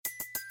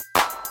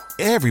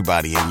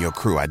Everybody in your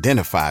crew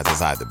identifies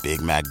as either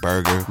Big Mac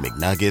Burger,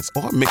 McNuggets,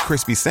 or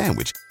McCrispy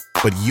Sandwich.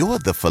 But you're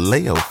the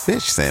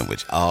Filet-O-Fish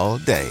Sandwich all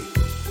day.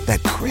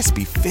 That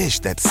crispy fish,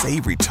 that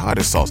savory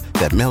tartar sauce,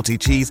 that melty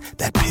cheese,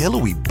 that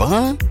pillowy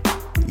bun.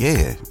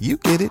 Yeah, you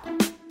get it.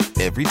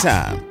 Every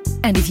time.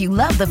 And if you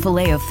love the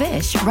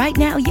Filet-O-Fish, right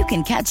now you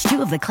can catch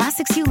two of the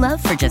classics you love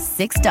for just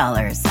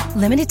 $6.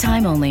 Limited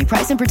time only.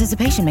 Price and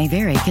participation may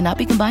vary. Cannot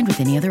be combined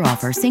with any other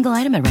offer. Single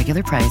item at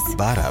regular price.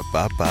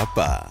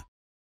 Ba-da-ba-ba-ba.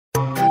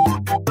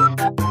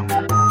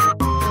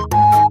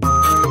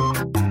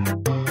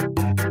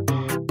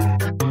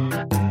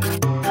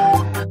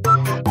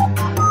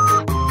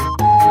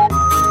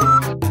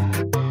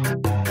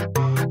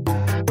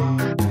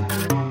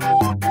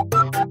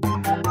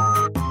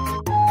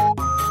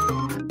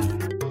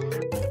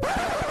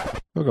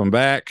 Welcome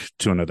back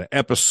to another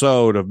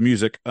episode of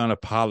Music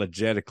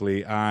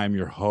Unapologetically. I'm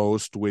your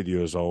host, with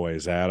you as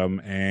always,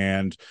 Adam,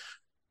 and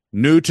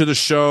new to the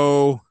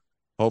show,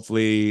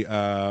 hopefully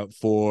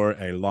for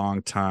a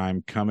long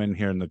time coming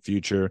here in the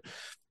future.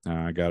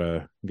 I got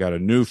a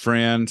new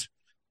friend,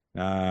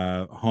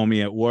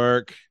 homie at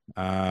work.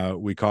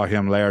 We call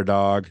him Lair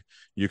Dog.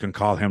 You can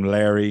call him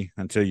Larry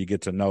until you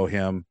get to know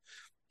him.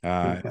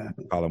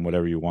 Call him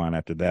whatever you want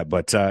after that.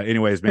 But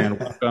anyways, man,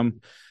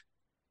 welcome.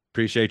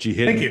 Appreciate you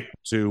hitting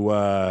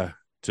to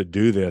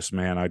do this,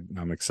 man.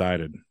 I'm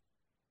excited.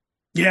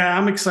 Yeah,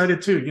 I'm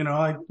excited too.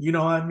 I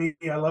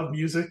love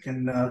music,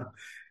 and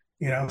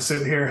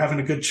sitting here having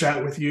a good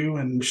chat with you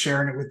and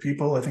sharing it with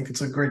people. I think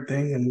it's a great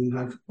thing,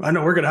 and I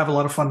know we're gonna have a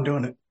lot of fun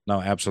doing it. No,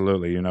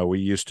 absolutely. We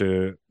used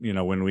to,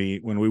 when we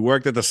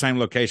worked at the same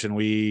location,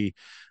 we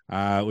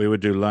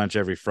would do lunch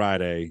every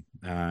Friday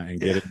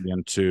and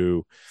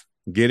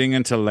getting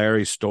into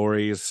Larry's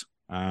stories.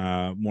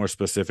 More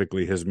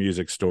specifically, his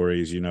music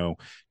stories,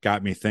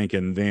 got me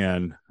thinking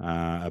then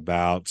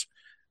about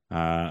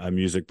a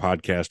music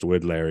podcast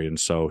with Larry. And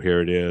so here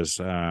it is,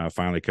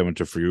 finally coming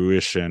to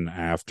fruition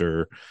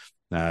after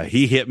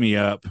he hit me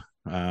up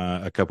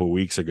a couple of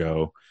weeks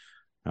ago.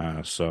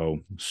 So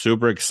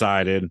super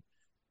excited.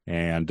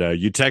 And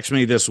you text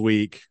me this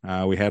week.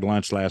 We had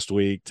lunch last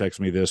week, text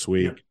me this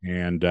week,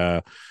 and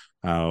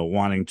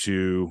wanting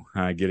to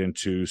get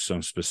into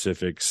some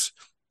specifics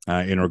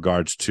in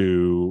regards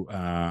to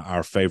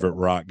our favorite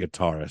rock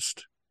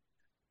guitarist.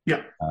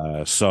 Yeah.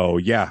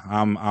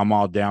 I'm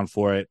all down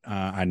for it.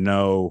 I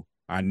know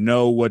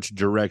which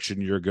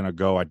direction you're going to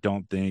go. I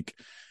don't think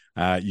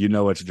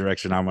which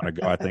direction I'm going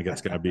to go. I think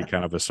it's going to be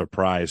kind of a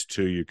surprise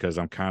to you, because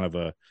I'm kind of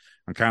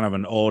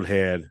an old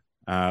head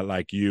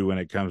like you when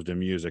it comes to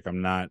music.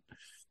 I'm not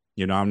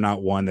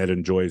one that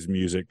enjoys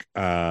music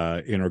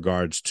in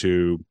regards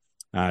to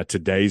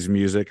today's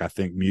music. I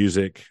think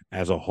music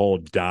as a whole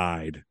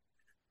died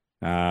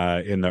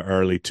in the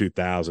early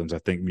 2000s. I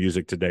think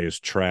music today is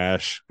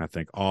trash. I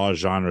think all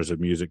genres of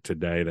music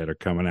today that are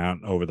coming out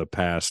over the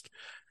past,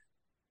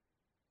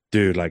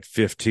 like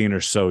 15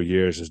 or so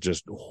years is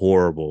just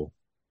horrible.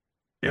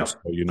 Yeah, so,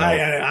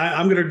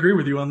 I'm going to agree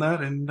with you on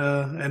that, and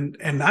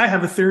I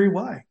have a theory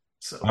why.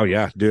 So. Oh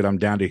yeah, dude, I'm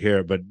down to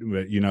hear it. But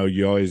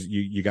you always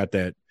you got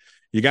that.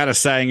 You got a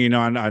saying,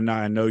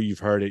 I know you've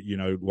heard it,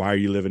 why are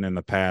you living in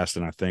the past?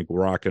 And I think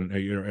rock and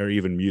or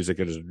even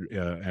music as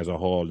a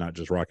whole, not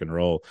just rock and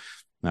roll,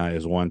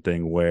 is one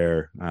thing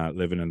where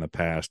living in the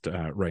past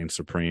reigns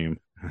supreme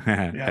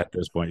at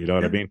this point. You know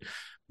what I mean?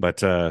 But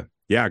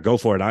go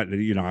for it.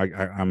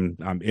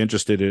 I'm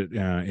interested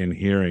in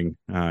hearing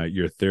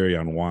your theory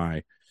on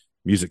why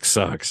music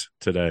sucks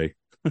today.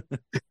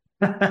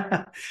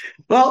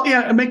 Well,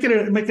 yeah, make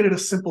it a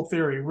simple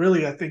theory.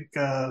 Really, I think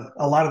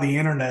a lot of the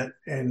internet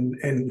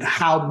and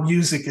how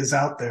music is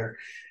out there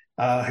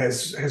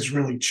has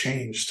really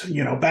changed.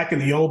 Back in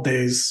the old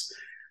days,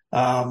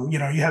 you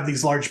have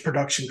these large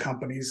production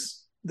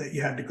companies that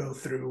you had to go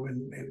through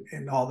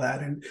and all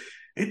that, and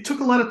it took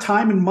a lot of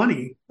time and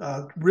money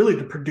really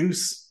to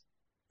produce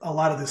a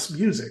lot of this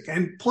music.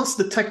 And plus,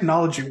 the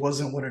technology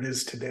wasn't what it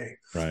is today.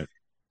 Right.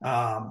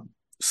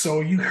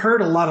 So you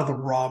heard a lot of the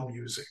raw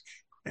music.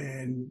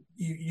 And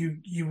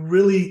you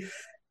really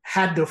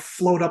had to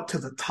float up to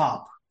the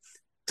top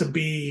to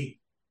be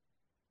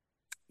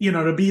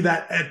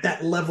that at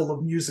that level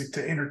of music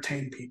to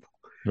entertain people.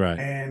 Right.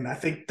 And I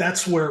think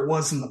that's where it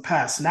was in the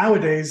past.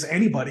 Nowadays,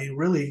 anybody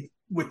really,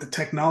 with the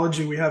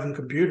technology we have in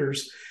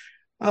computers,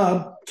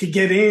 could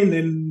get in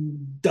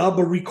and dub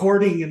a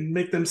recording and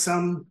make them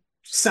sound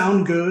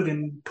good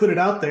and put it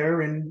out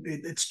there, and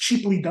it's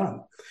cheaply done.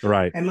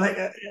 Right. And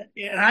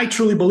I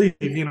truly believe,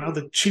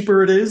 the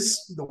cheaper it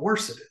is, the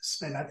worse it is.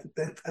 And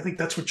I think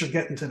that's what you're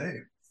getting today.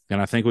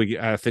 And I think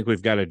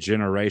we've got a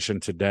generation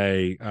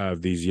today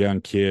of these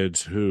young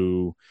kids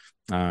who,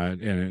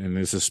 and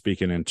this is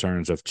speaking in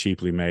terms of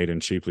cheaply made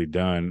and cheaply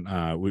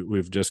done.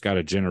 We've just got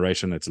a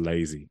generation that's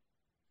lazy.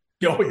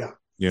 Oh yeah.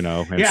 And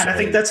and I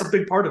think that's a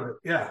big part of it.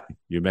 Yeah.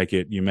 You make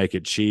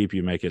it cheap,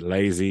 you make it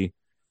lazy.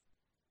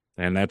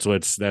 And that's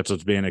what's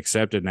being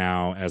accepted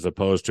now, as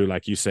opposed to,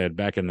 like you said,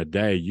 back in the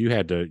day, you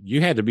had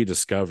to be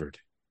discovered.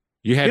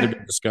 You had to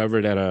be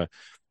discovered at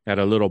at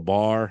a little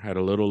bar, at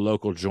a little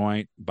local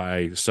joint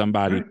by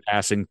somebody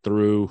passing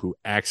through who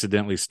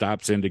accidentally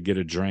stops in to get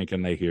a drink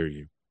and they hear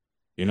you.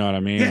 You know what I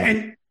mean?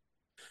 Yeah,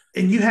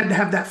 and you had to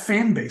have that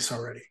fan base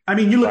already. I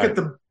mean, you look at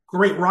the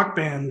great rock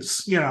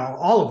bands,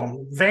 all of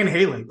them. Van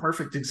Halen,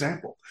 perfect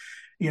example.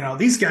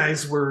 These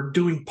guys were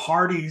doing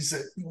parties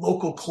at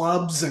local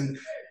clubs, and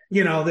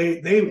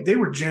they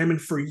were jamming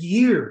for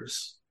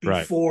years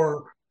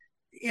before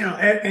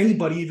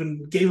anybody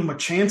even gave them a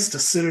chance to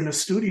sit in a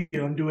studio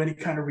and do any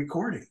kind of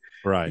recording.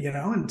 Right.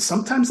 And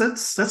sometimes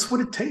that's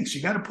what it takes.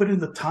 You got to put in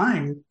the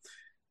time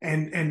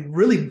and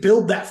really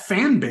build that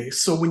fan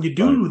base. So when you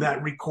do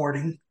that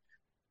recording,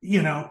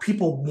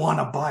 people want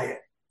to buy it.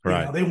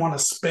 Right. They want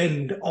to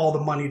spend all the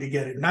money to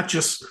get it, not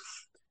just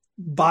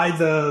buy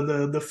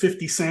the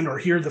 50 cent or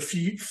hear the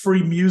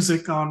free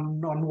music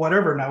on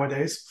whatever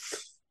nowadays.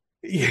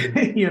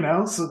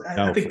 So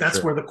I think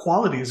that's where the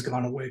quality has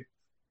gone away.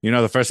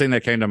 The first thing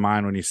that came to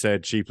mind when you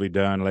said cheaply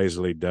done,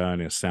 lazily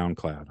done is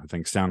SoundCloud. I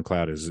think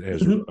SoundCloud is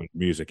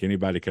music.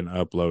 Anybody can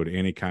upload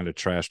any kind of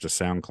trash to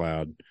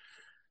SoundCloud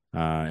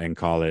and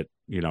call it,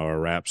 a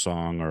rap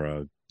song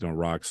or a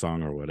rock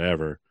song or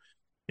whatever.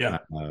 Yeah.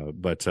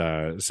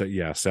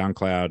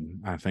 SoundCloud,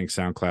 I think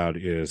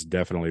SoundCloud is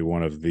definitely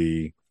one of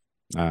the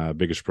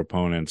biggest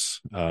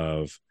proponents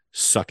of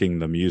sucking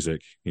the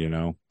music,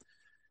 Yeah.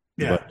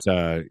 But,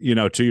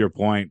 to your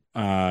point,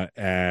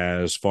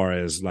 as far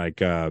as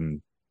like,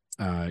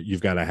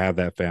 you've got to have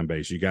that fan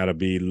base. You got to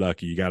be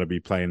lucky. You got to be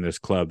playing this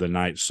club the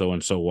night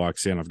so-and-so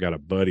walks in. I've got a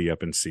buddy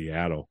up in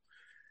Seattle.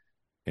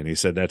 And he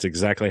said that's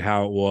exactly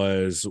how it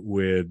was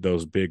with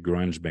those big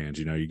grunge bands.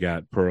 You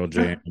got Pearl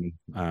Jam,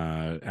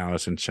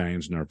 Alice in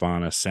Chains,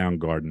 Nirvana,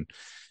 Soundgarden.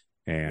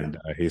 And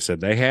he said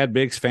they had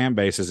big fan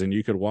bases, and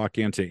you could walk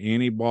into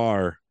any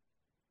bar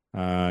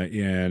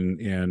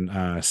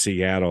in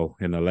Seattle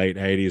in the late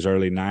 80s,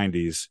 early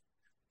 90s,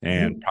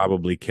 and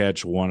probably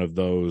catch one of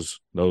those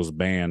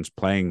bands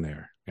playing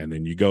there. And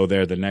then you go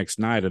there the next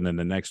night, and then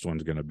the next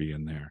one's going to be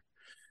in there.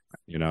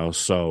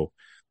 So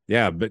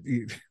yeah, but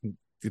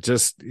it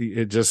just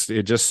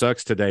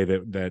sucks today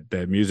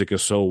that music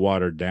is so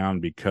watered down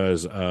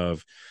because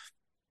of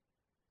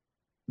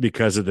the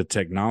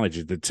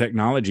technology. The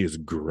technology is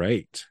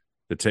great.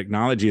 The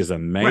technology is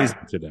amazing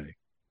today.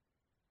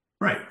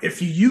 Right.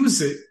 If you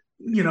use it,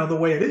 the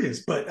way it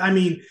is. But I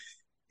mean,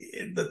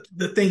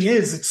 the thing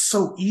is, it's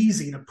so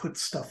easy to put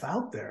stuff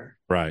out there.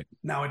 Right.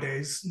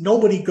 Nowadays,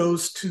 nobody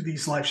goes to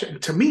these live shows.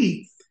 To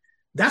me,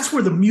 that's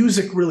where the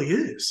music really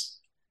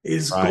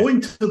is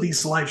going to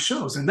these live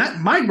shows. And that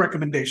my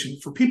recommendation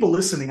for people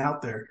listening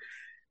out there,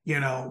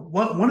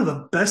 one of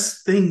the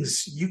best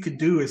things you could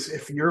do is,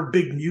 if you're a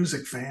big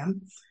music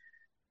fan,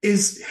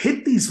 is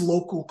hit these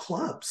local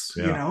clubs,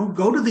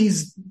 go to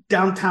these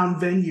downtown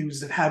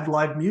venues that have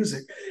live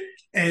music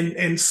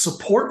and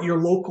support your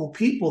local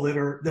people that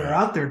are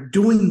out there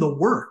doing the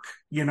work.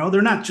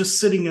 They're not just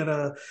sitting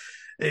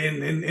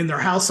in their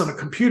house on a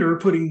computer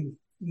putting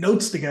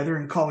notes together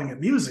and calling it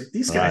music.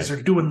 These guys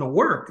are doing the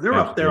work. They're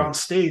up there on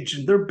stage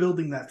and they're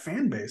building that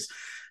fan base.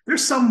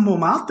 There's some of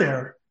them out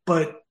there,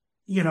 but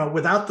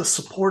without the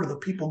support of the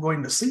people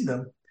going to see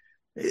them,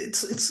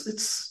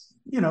 it's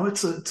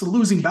a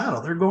losing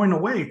battle. They're going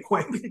away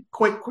quite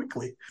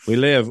quickly. We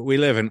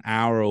live an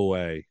hour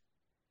away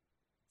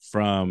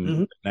from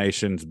the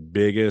nation's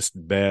biggest,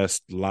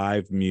 best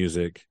live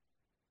music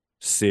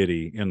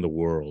city in the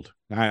world.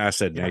 I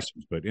said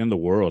nations, but in the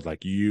world,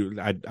 like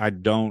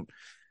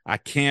I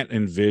can't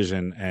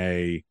envision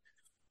a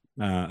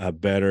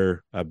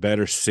better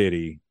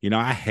city.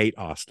 I hate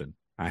Austin.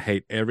 I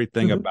hate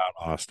everything about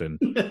Austin,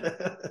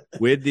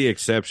 with the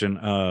exception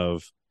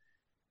of,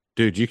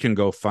 dude, you can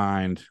go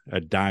find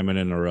a diamond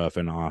in the rough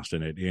in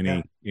Austin at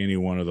any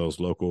one of those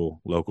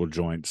local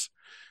joints.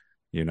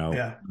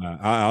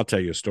 I'll tell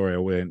you a story. I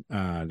went.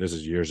 This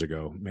is years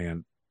ago,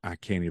 man. I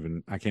can't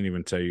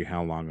even tell you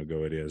how long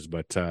ago it is.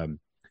 But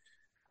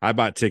I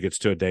bought tickets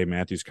to a Dave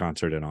Matthews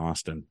concert in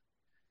Austin,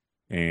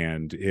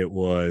 and it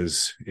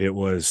was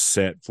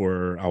set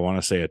for, I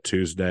want to say, a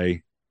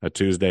Tuesday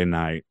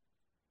night.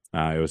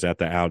 It was at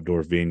the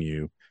outdoor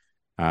venue.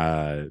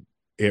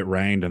 It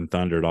rained and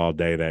thundered all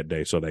day that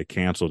day, so they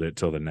canceled it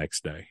till the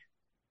next day.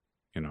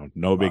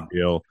 No big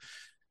deal.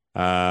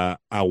 I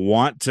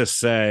want to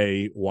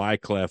say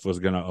Wyclef was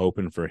going to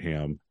open for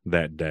him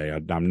that day.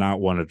 I'm not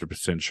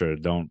 100% sure.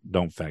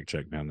 Don't fact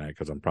check me on that,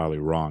 because I'm probably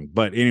wrong.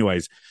 But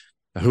anyways,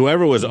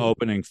 whoever was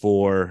opening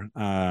for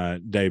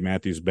Dave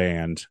Matthews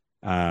Band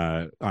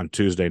on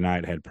Tuesday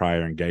night had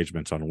prior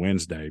engagements on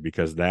Wednesday,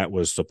 because that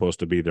was supposed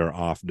to be their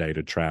off day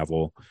to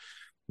travel,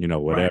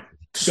 whatever. Right.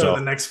 Go to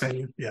the next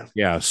venue. Yeah.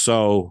 Yeah.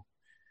 So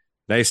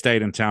they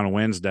stayed in town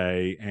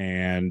Wednesday,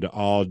 and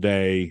all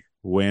day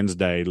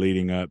Wednesday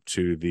leading up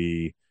to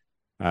the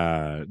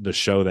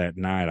show that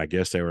night, I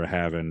guess they were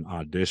having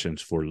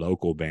auditions for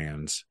local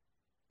bands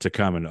to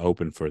come and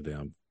open for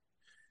them.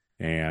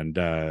 And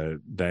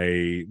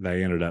they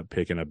ended up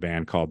picking a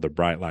band called the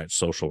Bright Light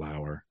Social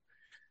Hour,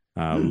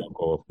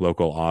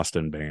 local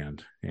Austin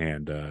band.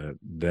 And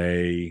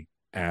they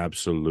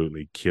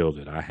absolutely killed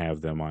it. I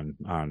have them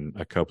on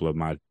a couple of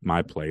my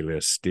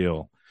playlists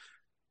still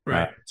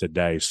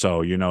today.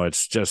 So,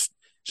 it's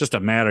just a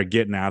matter of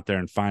getting out there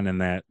and finding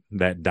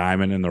that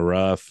diamond in the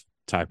rough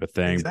type of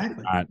thing.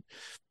 Exactly.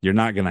 You're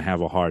not going to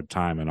have a hard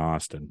time in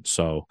Austin.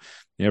 So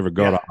you ever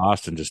go to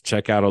Austin, just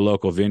check out a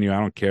local venue. I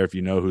don't care if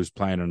you know who's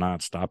playing or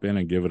not. Stop in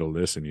and give it a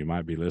listen. You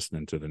might be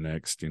listening to the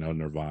next,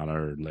 Nirvana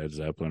or Led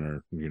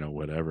Zeppelin or,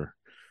 whatever.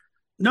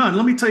 No, and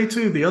let me tell you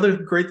too, the other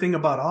great thing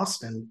about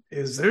Austin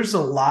is there's a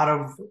lot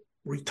of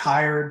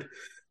retired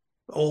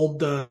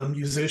old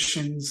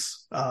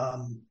musicians,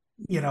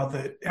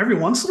 that every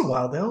once in a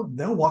while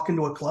they'll walk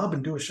into a club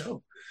and do a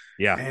show.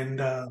 Yeah. And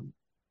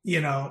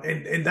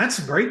and that's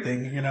a great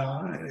thing.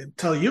 I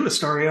tell you a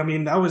story. I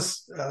mean, I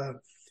was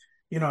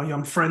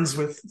I'm friends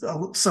with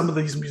some of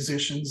these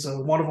musicians,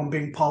 one of them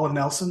being Paula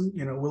Nelson,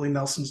 Willie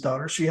Nelson's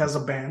daughter. She has a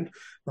band,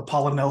 the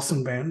Paula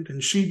Nelson Band,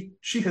 and she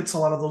hits a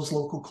lot of those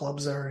local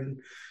clubs there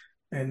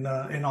in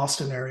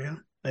Austin area.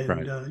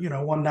 And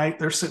right. One night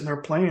they're sitting there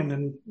playing,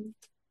 and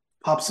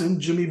pops in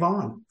Jimmy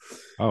Vaughn.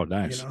 Oh,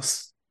 nice.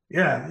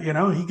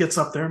 He gets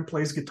up there and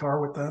plays guitar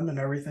with them and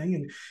everything.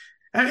 And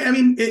I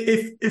mean,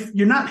 if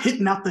you're not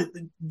hitting out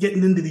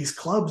getting into these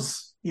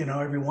clubs,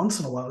 every once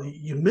in a while,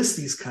 you miss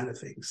these kind of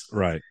things.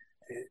 Right.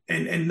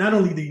 And not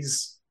only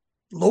these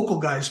local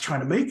guys trying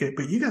to make it,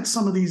 but you got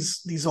some of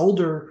these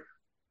older,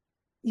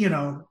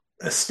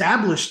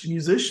 established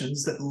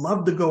musicians that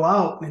love to go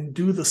out and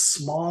do the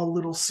small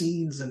little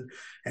scenes and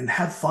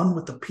have fun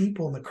with the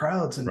people and the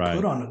crowds and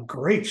put on a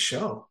great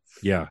show.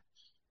 Yeah.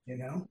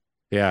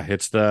 Yeah,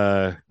 it's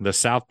the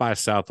South by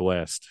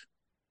Southwest.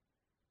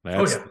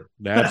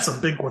 That's a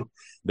big one.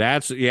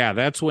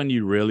 That's when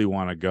you really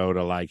want to go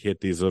to like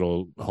hit these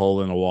little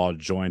hole in the wall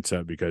joints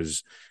up,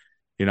 because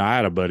I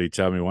had a buddy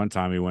tell me one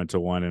time he went to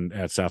one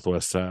at South by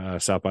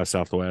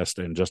Southwest,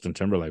 and Justin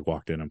Timberlake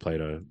walked in and played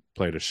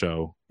a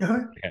show,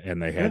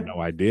 and they had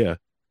no idea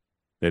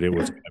that it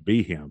was going to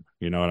be him.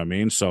 You know what I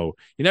mean? So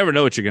you never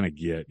know what you're going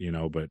to get,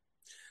 but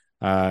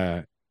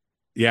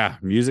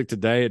music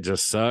today, it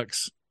just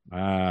sucks.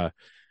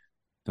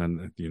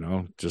 And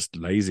just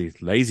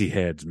lazy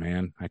heads,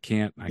 man. I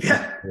can't do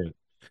it.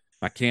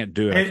 I can't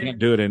do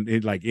it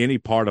in like any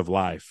part of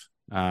life.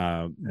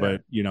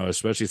 But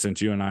especially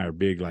since you and I are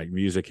big like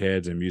music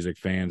heads and music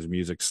fans,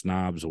 music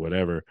snobs or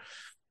whatever,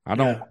 I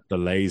don't want the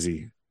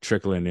lazy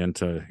trickling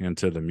into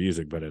the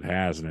music, but it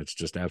has, and it's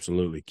just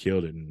absolutely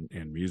killed it.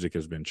 And music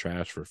has been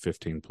trash for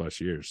 15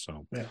 plus years.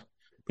 So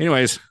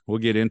anyways, we'll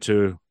get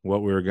into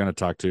what we were going to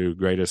talk to,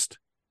 greatest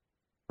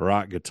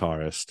rock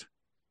guitarist.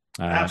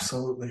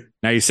 Absolutely.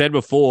 Now you said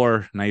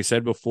before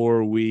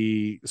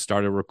we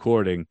started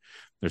recording,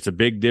 there's a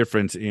big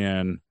difference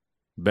in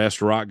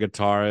best rock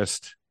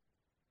guitarist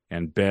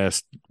and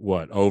best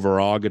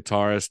overall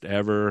guitarist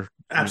ever.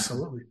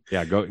 Absolutely.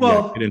 Yeah.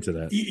 Get into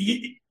that.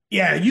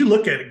 You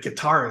look at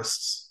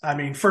guitarists. I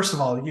mean, first of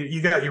all, you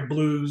got your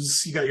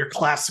blues, you got your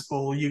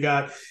classical,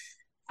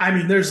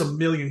 there's a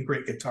million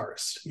great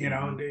guitarists,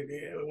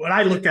 When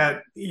I look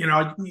at, you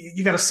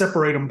got to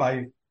separate them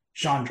by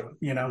genre,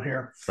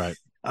 here. Right.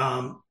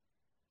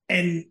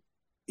 And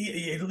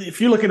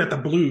if you're looking at the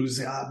blues,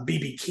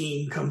 B.B.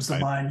 King comes to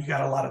mind. You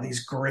got a lot of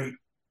these great,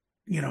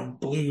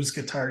 blues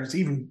guitarists,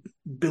 even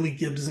Billy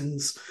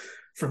Gibbons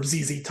from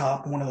ZZ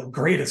Top, one of the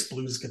greatest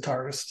blues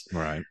guitarists.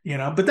 Right.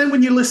 But then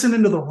when you listen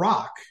into the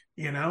rock,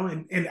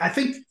 and I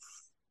think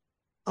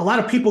a lot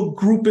of people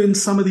group in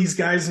some of these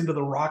guys into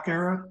the rock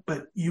era,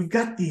 but you've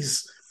got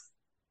these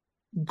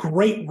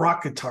great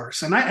rock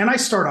guitarists. And I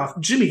start off,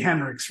 Jimi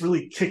Hendrix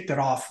really kicked it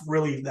off,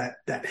 really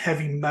that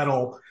heavy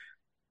metal,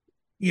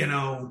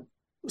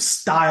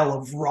 style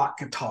of rock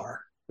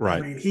guitar.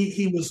 Right. I mean,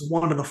 he was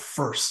one of the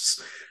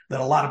firsts that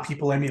a lot of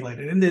people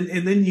emulated. And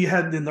then you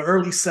had in the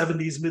early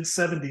 70s, mid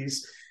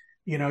 70s,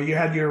 you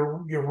had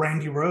your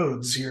Randy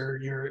Rhoads,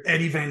 your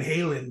Eddie Van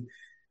Halen,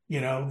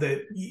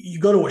 that you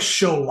go to a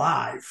show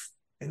live,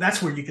 and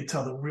that's where you could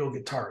tell the real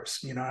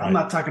guitarist. Right. I'm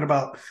not talking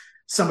about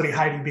somebody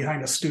hiding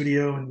behind a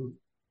studio and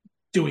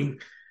doing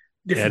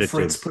different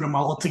frets, put them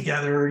all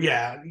together.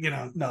 Yeah.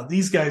 No,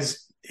 these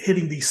guys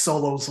hitting these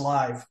solos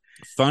live.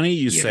 Funny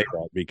you say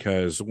that,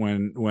 because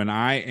when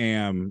I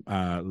am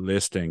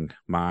listing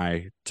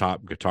my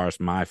top guitarist,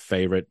 my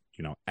favorite,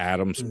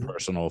 Adam's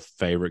personal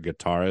favorite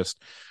guitarist,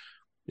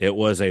 it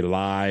was a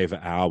live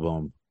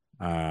album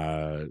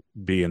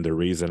being the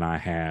reason I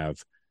have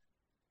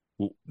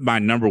my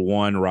number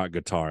one rock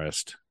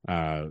guitarist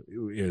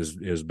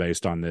is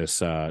based on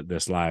this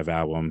live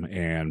album,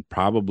 and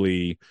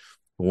probably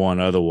one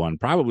other one,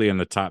 probably in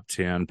the top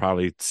 10,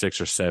 probably 6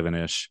 or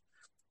 7-ish.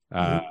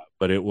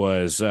 But it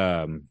was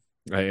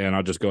and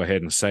I'll just go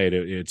ahead and say it.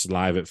 It's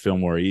live at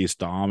Fillmore East,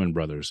 the Allman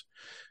Brothers.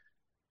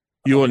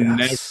 You will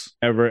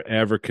never,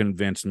 ever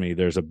convince me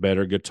there's a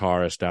better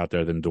guitarist out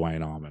there than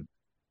Duane Allman.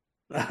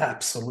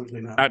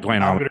 Absolutely not. Not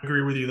Duane I'm Allman. going to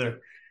agree with you there.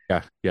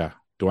 Yeah.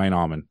 Duane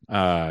Allman.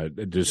 And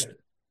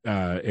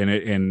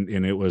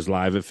it was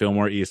live at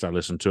Fillmore East. I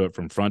listened to it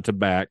from front to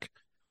back,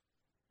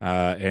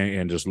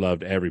 and just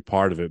loved every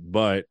part of it.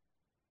 But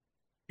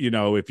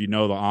if you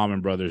know the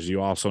Allman Brothers,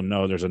 you also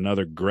know there's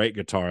another great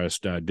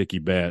guitarist, Dickie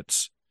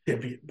Betts.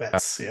 Dickie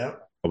Betts, yeah.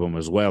 Album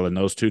as well. And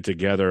those two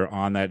together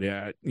on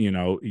that,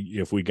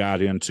 if we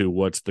got into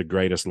what's the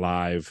greatest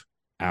live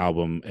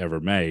album ever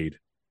made,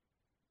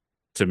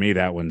 to me,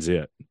 that one's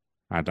it.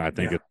 I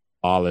think it's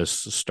flawless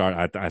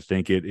start. I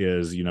think it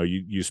is,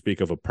 you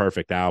speak of a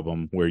perfect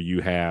album where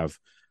you have,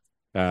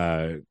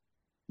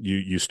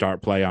 you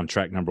start play on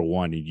track number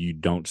one and you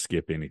don't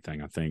skip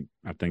anything. I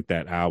think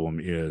that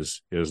album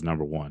is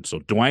number one. So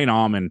Duane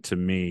Allman to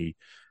me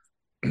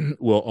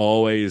will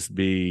always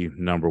be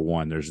number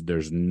one.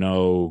 There's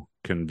no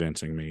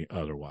convincing me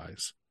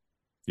otherwise,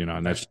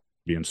 and that's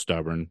being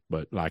stubborn,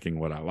 but liking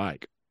what I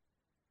like.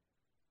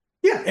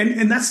 Yeah.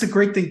 And that's the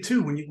great thing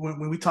too.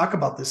 When we talk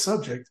about this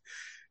subject,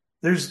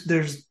 there's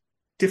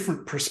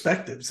different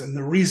perspectives and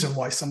the reason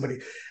why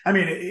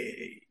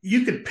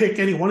you could pick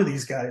any one of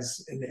these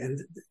guys and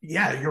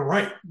yeah, you're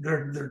right.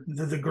 They're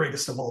the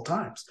greatest of all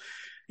times.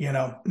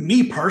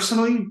 Me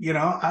personally,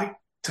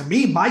 to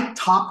me, my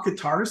top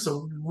guitarist,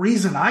 the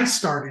reason I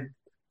started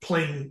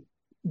playing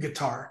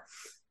guitar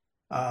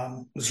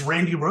was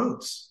Randy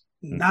Rhoads.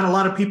 Not a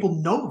lot of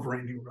people know of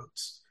Randy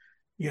Rhoads,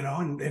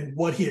 and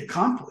what he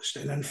accomplished.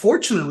 And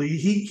unfortunately,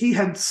 he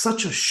had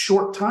such a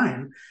short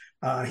time.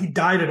 He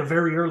died at a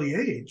very early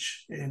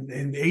age.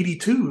 In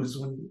 82 is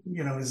when,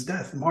 his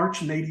death,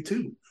 March in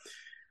 82.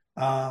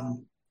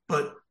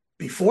 But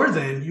before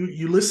then,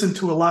 you listen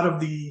to a lot of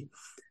the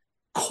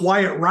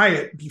Quiet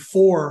Riot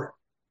before,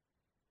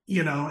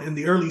 in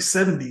the early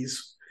 70s.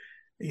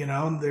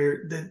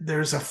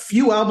 There's a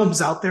few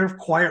albums out there of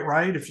Quiet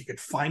Riot, if you could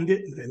find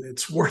it, and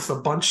it's worth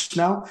a bunch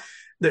now,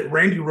 that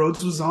Randy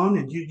Rhoads was on.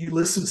 And you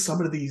listen to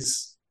some of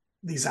these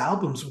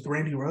albums with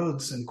Randy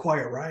Rhoads and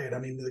Quiet Riot.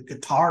 The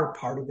guitar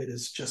part of it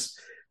is just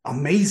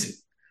amazing.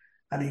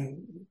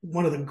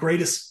 One of the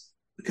greatest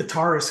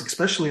guitarists,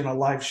 especially in a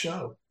live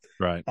show.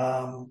 Right.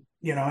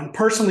 And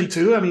personally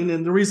too,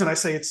 and the reason I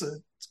say it's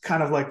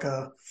kind of like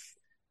a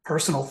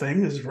personal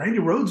thing is Randy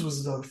Rhoads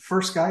was the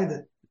first guy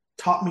that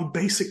taught me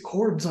basic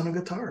chords on a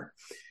guitar.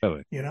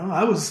 Really?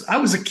 I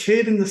was a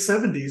kid in the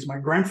 70s. My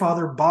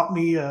grandfather bought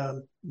me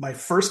my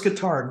first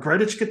guitar,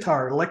 Gretsch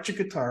guitar, electric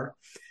guitar.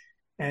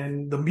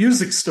 And the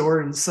music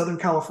store in Southern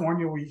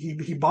California where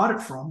he bought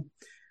it from,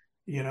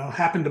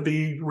 happened to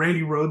be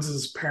Randy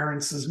Rhoads'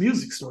 parents'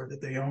 music store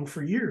that they owned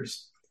for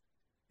years.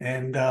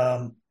 And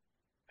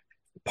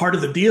part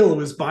of the deal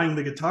was buying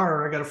the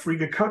guitar. I got a free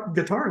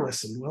guitar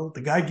lesson. Well,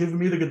 the guy giving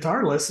me the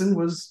guitar lesson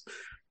was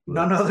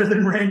none other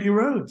than Randy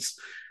Rhoads.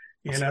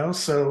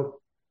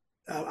 So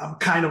I'm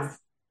kind of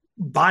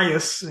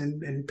biased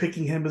in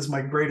picking him as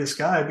my greatest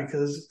guy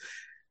because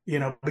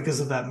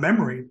of that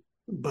memory.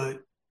 But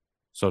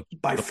so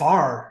by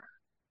far.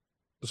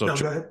 So no,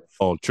 go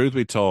ahead. Truth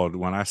be told,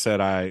 when I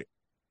said I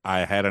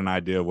had an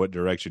idea of what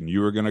direction you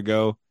were going to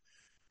go,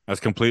 that's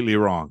completely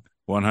wrong.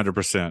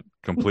 100%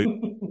 complete.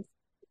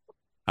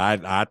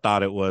 I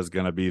thought it was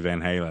going to be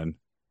Van Halen.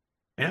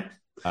 Yeah.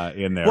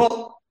 In there.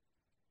 Well,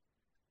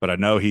 but I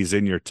know he's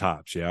in your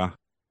tops. Yeah.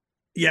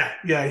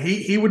 Yeah.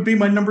 He would be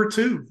my number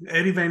two,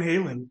 Eddie Van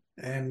Halen.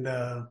 And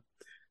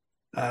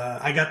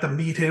I got to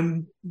meet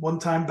him one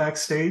time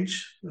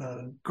backstage.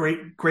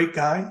 Great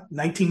guy.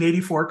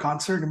 1984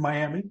 concert in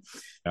Miami.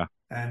 Yeah.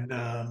 And,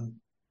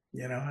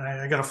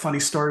 I got a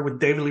funny story with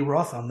David Lee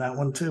Roth on that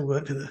one too.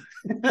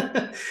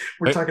 But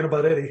we're talking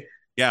about Eddie.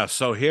 Yeah.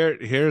 So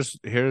here's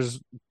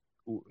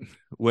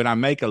when I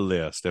make a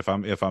list, if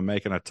I'm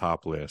making a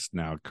top list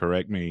now,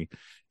 correct me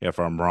if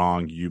I'm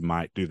wrong. You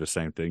might do the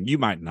same thing. You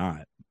might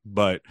not.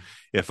 But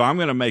if I'm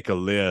going to make a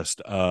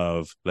list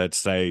of, let's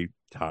say,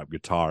 top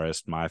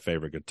guitarist, my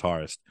favorite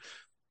guitarist,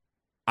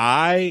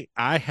 I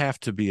have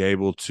to be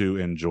able to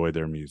enjoy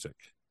their music.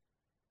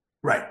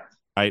 Right.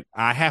 I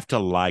have to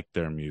like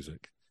their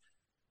music.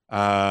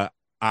 I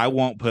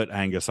won't put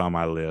Angus on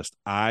my list.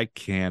 I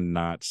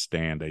cannot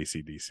stand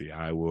AC/DC.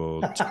 I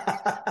will.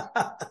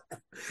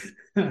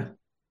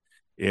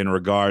 In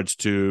regards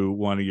to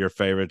one of your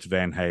favorites,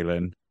 Van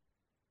Halen,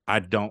 I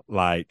don't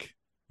like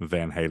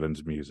Van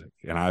Halen's music.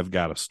 And I've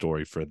got a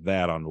story for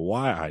that on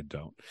why I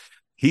don't.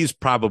 He's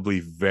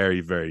probably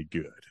very, very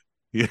good.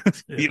 You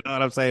know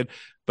what I'm saying?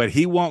 But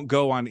he won't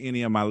go on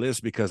any of my lists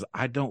because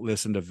I don't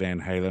listen to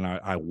Van Halen.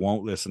 I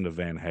won't listen to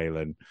Van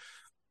Halen.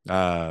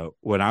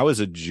 When I was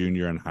a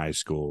junior in high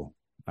school,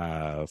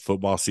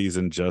 football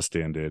season just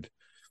ended.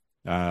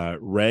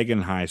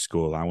 Reagan High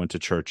School, I went to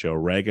Churchill.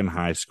 Reagan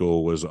High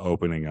School was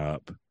opening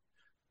up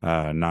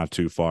not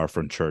too far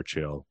from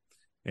Churchill.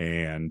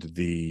 And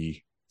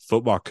the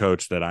football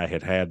coach that I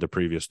had the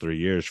previous 3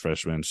 years,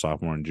 freshman,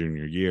 sophomore, and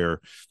junior year,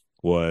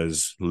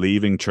 was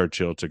leaving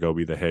Churchill to go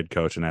be the head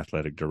coach and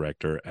athletic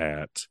director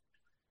at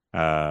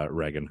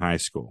Reagan High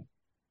School.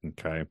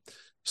 Okay.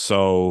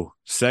 So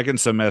second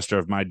semester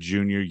of my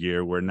junior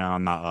year, we're now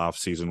in the off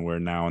season. We're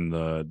now in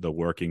the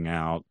working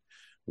out,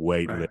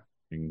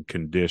 weightlifting,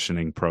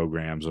 conditioning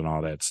programs and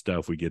all that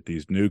stuff. We get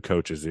these new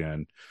coaches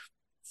in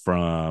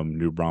from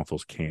New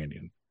Braunfels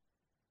Canyon.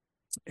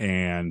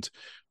 And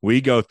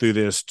we go through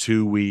this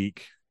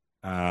 2-week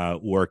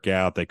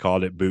workout. They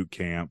called it boot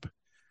camp.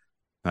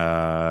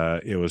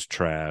 It was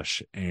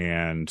trash.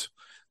 And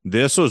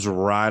this was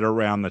right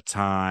around the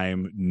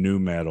time nu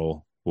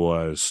metal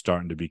was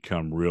starting to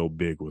become real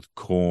big with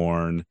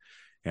Korn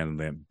and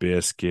Limp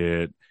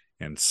Bizkit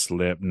and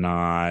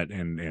Slipknot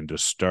and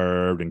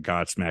Disturbed and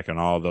Godsmack and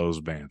all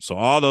those bands. So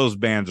all those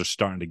bands are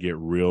starting to get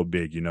real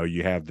big. You know,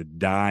 you have the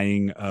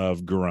dying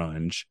of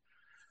grunge.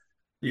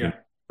 Yeah.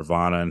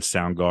 Nirvana and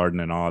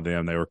Soundgarden and all of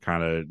them,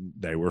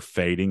 they were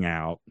fading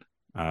out,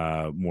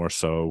 more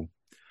so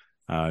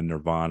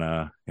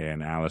Nirvana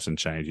and Alice in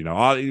Chains, you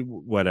know,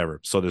 whatever.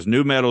 So this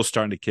new metal is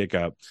starting to kick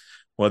up.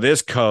 Well,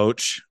 this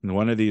coach,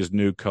 one of these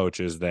new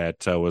coaches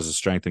that was a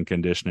strength and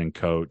conditioning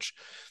coach,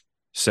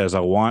 says, I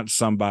want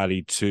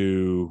somebody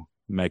to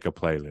make a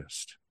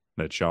playlist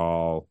that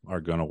y'all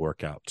are going to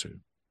work out to.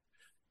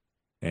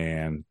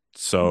 And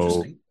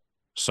so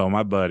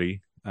my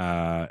buddy,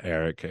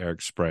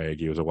 Eric Sprague,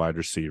 he was a wide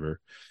receiver,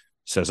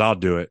 says, I'll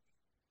do it.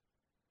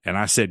 And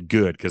I said,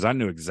 good, because I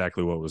knew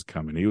exactly what was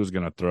coming. He was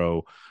going to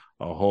throw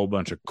a whole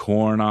bunch of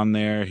Korn on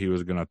there. He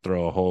was going to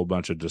throw a whole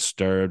bunch of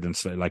Disturbed, and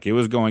say, like, it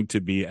was going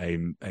to be a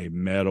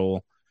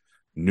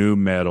new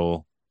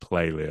metal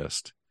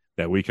playlist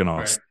that we can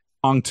all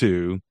song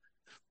to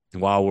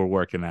while we're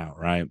working out,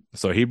 right?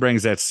 So he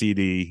brings that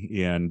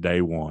CD in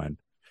day one,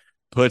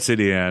 puts it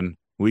in.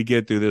 We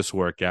get through this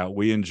workout.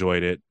 We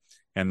enjoyed it.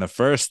 And the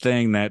first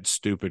thing that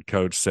stupid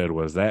coach said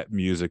was, that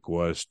music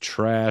was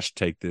trash.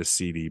 Take this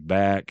CD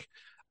back.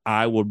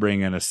 I will bring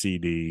in a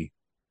CD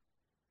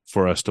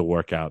for us to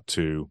work out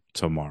to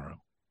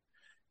tomorrow.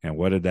 And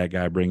what did that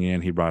guy bring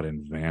in? He brought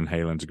in Van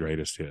Halen's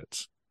greatest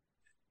hits.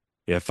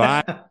 If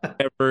I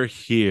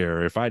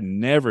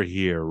never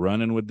hear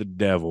Running with the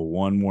Devil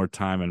one more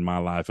time in my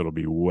life, it'll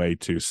be way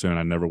too soon.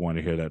 I never want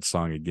to hear that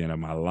song again in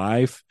my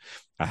life.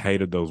 I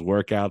hated those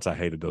workouts. I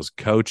hated those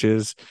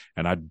coaches.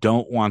 And I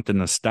don't want the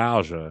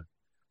nostalgia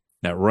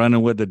that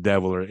Running with the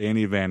Devil or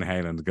any Van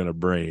Halen's going to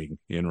bring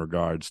in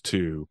regards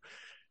to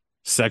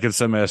second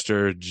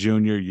semester,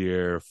 junior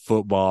year,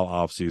 football,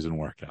 off-season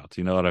workouts.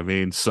 You know what I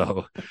mean?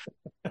 So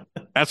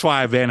that's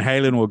why Van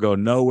Halen will go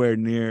nowhere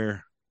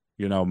near,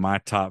 you know, my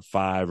top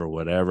 5 or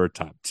whatever,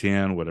 top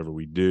 10, whatever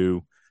we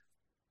do.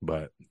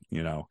 But,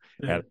 you know,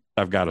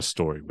 I've got a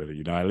story with it.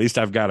 You know, at least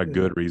I've got a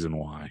good reason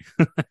why.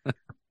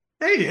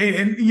 Hey,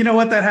 and you know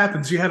what? That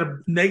happens. You had a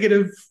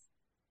negative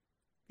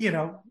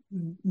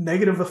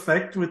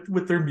effect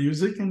with their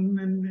music,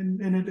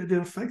 and it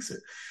affects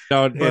it.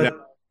 No,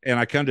 and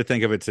I come to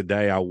think of it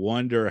today, I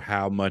wonder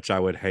how much I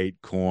would hate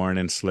Korn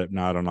and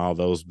Slipknot and all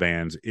those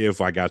bands if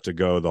I got to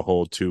go the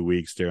whole 2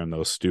 weeks during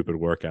those stupid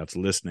workouts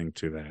listening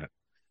to that,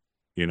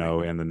 you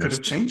know, and then could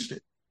have changed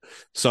it.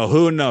 So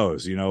who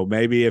knows? You know,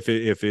 maybe if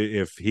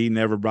he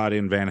never brought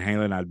in Van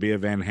Halen, I'd be a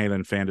Van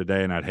Halen fan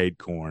today, and I'd hate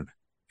Korn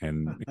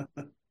and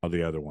all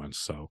the other ones.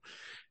 So,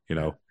 you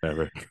know,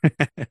 whatever.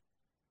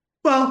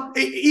 Well,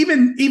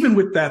 even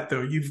with that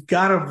though, you've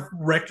got to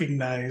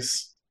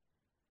recognize,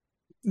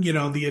 you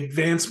know, the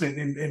advancement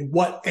in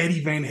what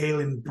Eddie Van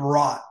Halen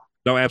brought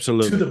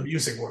absolutely to the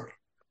music world.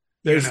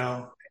 There's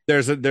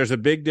a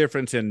big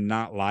difference in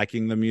not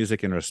liking the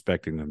music and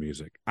respecting the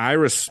music. I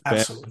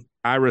respect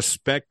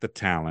the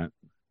talent.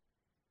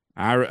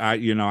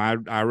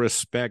 I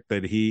respect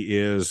that he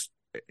is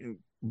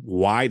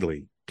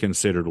widely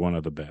considered one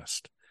of the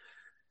best.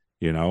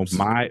 You know,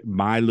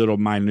 my little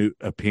minute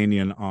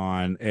opinion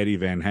on Eddie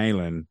Van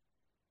Halen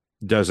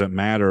doesn't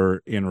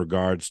matter in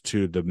regards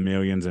to the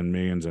millions and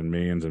millions and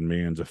millions and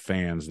millions of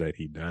fans that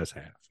he does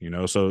have, you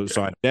know? So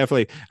I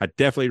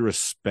definitely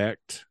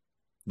respect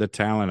the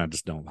talent. I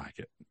just don't like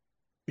it.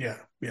 Yeah.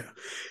 Yeah.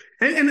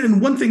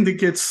 And one thing that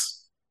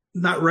gets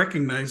not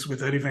recognized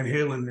with Eddie Van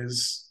Halen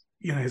is,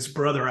 you know, his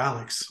brother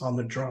Alex on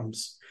the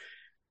drums.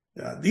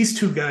 These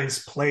two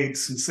guys played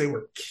since they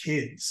were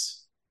kids.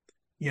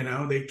 You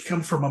know, they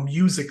come from a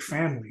music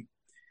family.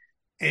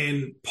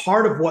 And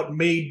part of what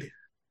made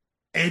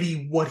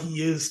Eddie what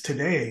he is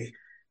today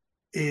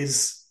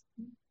is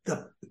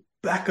the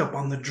backup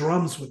on the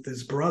drums with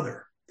his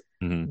brother.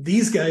 Mm-hmm.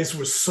 These guys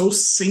were so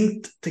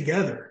synced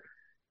together.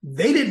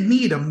 They didn't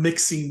need a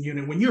mixing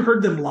unit. When you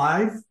heard them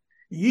live,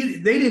 they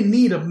didn't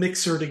need a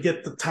mixer to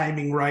get the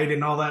timing right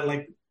and all that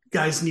like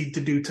guys need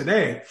to do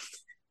today.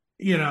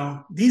 You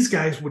know, these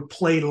guys would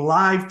play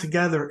live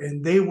together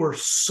and they were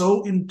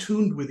so in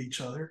tune with each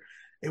other.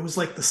 It was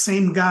like the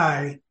same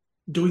guy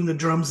doing the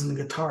drums and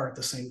the guitar at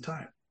the same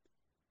time.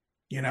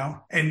 You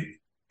know, and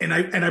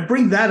I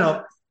bring that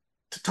up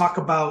to talk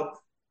about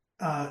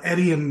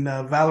Eddie and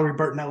Valerie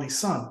Bertinelli's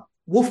son,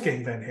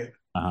 Wolfgang Van Halen.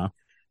 Uh-huh.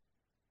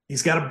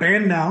 He's got a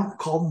band now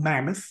called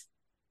Mammoth.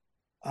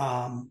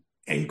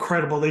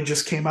 Incredible. They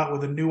just came out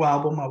with a new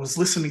album. I was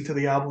listening to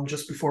the album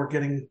just before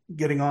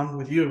getting on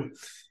with you.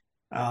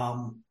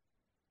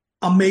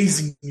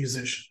 Amazing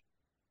musician.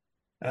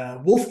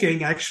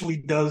 Wolfgang actually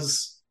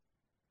does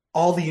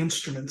all the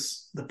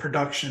instruments, the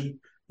production,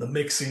 the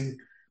mixing,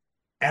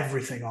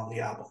 everything on the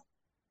album.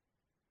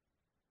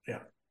 Yeah.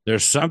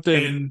 There's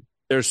something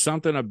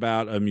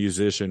about a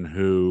musician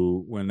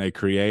who, when they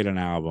create an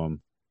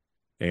album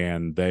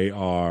and they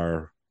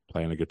are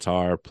playing the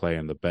guitar,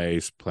 playing the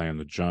bass, playing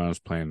the drums,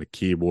 playing the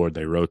keyboard.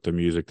 They wrote the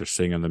music, they're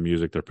singing the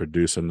music, they're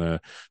producing they're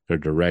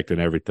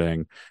directing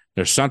everything.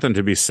 There's something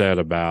to be said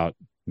about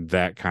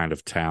that kind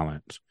of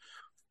talent.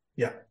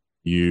 Yeah.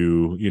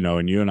 You know,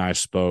 and you and I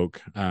spoke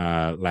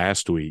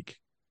last week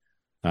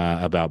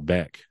about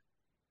Beck.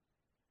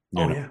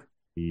 You know,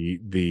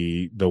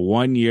 the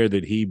 1 year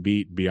that he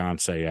beat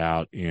Beyonce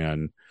out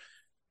in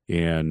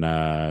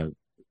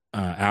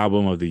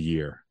album of the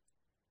year.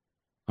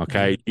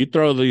 Okay, you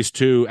throw these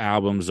two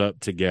albums up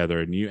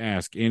together and you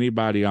ask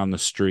anybody on the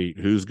street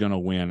who's going to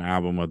win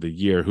album of the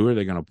year, who are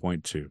they going to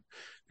point to?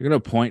 They're going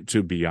to point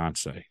to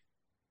Beyonce.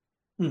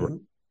 Mm-hmm.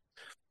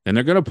 And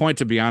they're going to point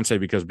to Beyonce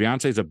because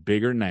Beyonce's a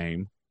bigger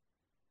name.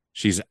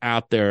 She's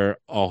out there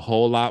a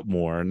whole lot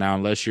more now,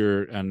 unless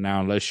you're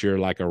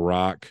like a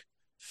rock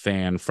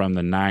fan from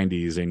the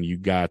 90s and you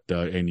got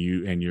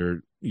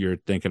you're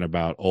thinking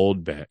about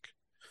old Beck,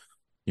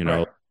 you know,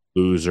 right.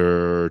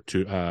 Loser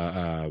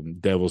to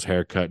Devil's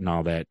Haircut and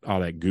all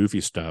that goofy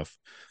stuff.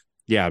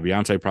 Yeah,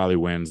 Beyonce probably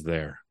wins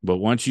there. But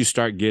once you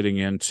start getting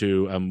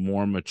into a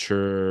more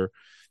mature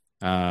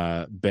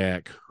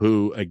Beck,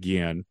 who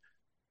again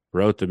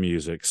wrote the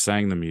music,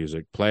 sang the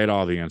music, played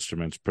all the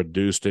instruments,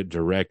 produced it,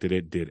 directed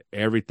it, did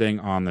everything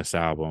on this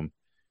album,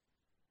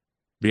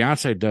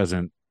 Beyonce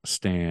doesn't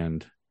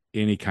stand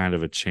any kind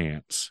of a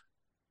chance.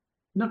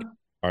 No. In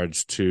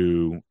regards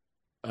to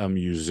a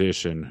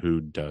musician who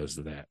does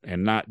that,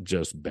 and not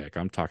just Beck.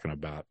 I'm talking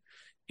about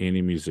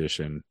any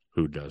musician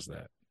who does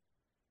that.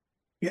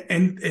 Yeah,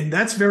 and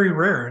that's very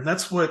rare, and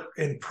that's what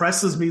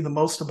impresses me the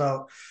most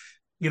about,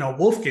 you know,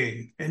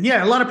 Wolfgang. And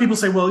yeah, a lot of people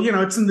say, well, you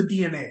know, it's in the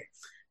DNA.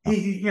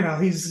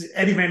 He's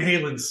Eddie Van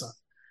Halen's son,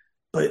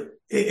 but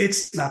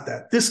it's not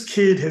that. This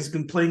kid has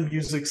been playing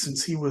music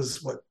since he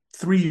was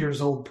 3 years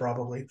old,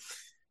 probably,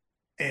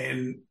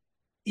 and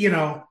you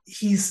know,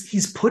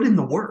 he's put in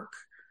the work.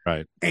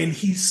 Right. And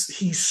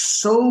he's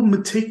so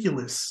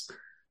meticulous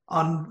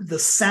on the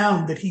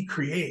sound that he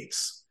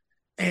creates.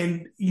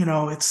 And, you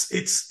know, it's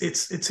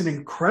an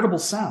incredible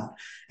sound.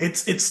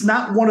 It's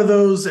not one of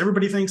those,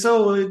 everybody thinks,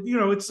 oh, you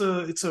know, it's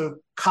a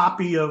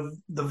copy of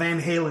the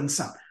Van Halen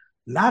sound.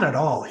 Not at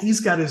all. He's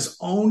got his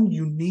own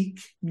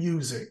unique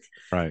music.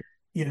 Right.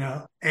 You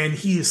know, and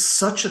he is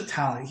such a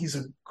talent. He's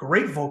a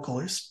great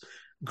vocalist,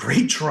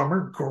 great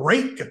drummer,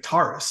 great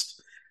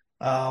guitarist.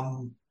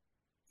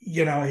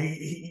 You know,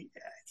 he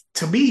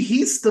to me,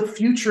 he's the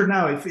future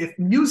now. If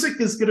music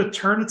is going to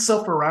turn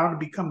itself around and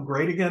become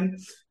great again,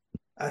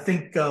 I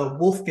think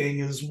Wolfgang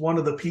is one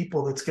of the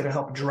people that's going to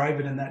help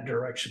drive it in that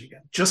direction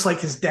again, just like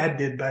his dad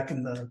did back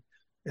in the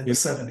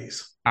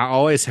 70s. I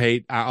always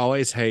hate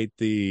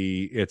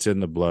the "it's in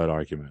the blood"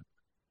 argument.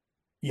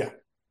 Yeah,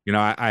 you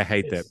know, I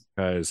hate that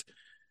because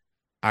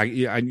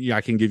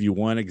I can give you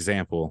one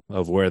example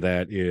of where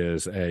that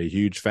is a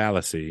huge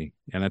fallacy,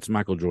 and that's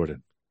Michael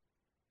Jordan.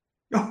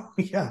 Oh,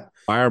 yeah.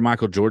 Why are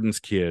Michael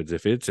Jordan's kids,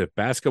 if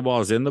basketball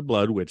is in the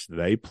blood, which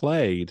they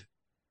played,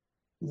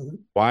 mm-hmm.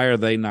 why are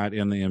they not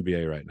in the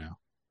NBA right now?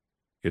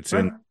 It's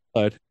right. In the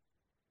blood.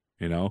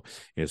 You know,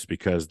 it's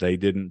because they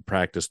didn't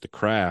practice the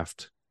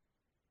craft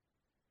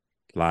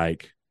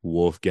like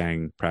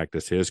Wolfgang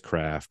practiced his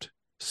craft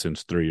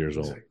since 3 years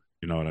old.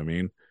 You know what I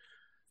mean?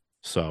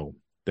 So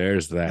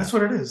there's that. That's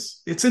what it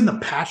is. It's in the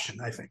passion,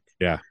 I think.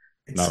 Yeah.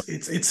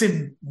 It's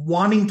in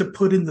wanting to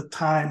put in the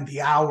time,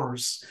 the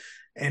hours,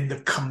 and the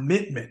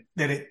commitment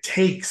that it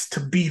takes to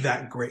be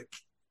that great.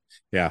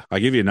 Yeah, I'll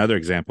give you another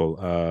example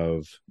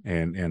of,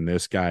 and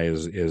this guy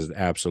is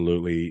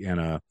absolutely in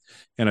a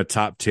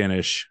top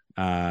 10-ish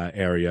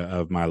area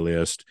of my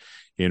list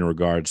in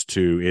regards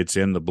to it's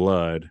in the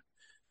blood,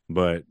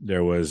 but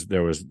there was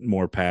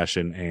more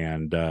passion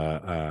and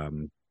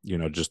you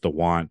know, just the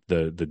want,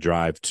 the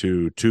drive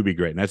to be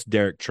great, and that's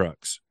Derek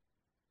Trucks.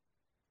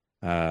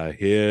 I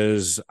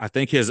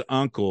think his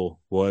uncle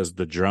was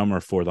the drummer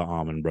for the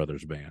Allman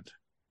Brothers Band.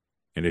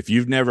 And if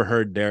you've never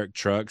heard Derek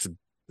Trucks,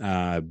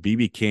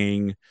 B.B.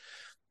 King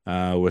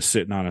was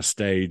sitting on a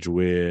stage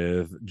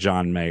with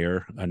John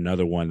Mayer,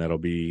 another one that'll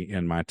be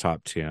in my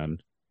top 10,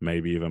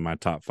 maybe even my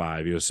top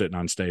 5. He was sitting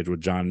on stage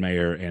with John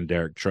Mayer and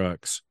Derek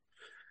Trucks.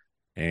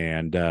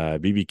 And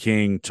B.B.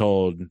 King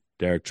told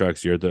Derek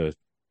Trucks, you're the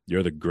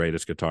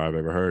greatest guitar I've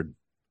ever heard.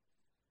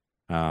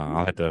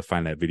 I'll have to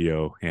find that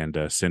video and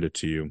send it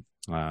to you.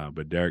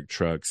 But Derek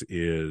Trucks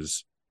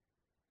is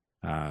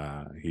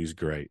he's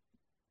great.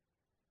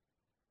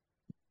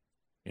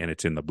 And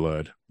it's in the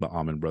blood, the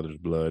Allman Brothers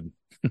blood.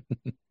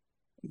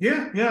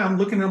 Yeah, I'm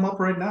looking them up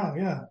right now.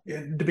 Yeah.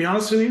 And to be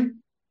honest with you,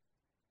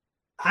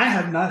 I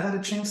have not had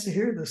a chance to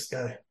hear this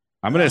guy.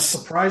 I'm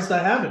surprised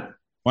I haven't.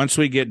 Once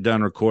we get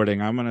done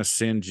recording, I'm going to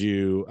send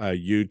you a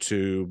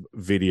YouTube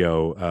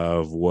video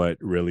of what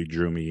really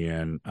drew me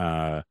in.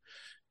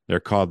 They're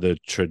called the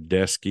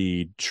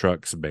Tedeschi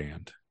Trucks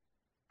Band,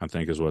 I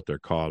think is what they're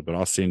called. But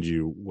I'll send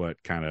you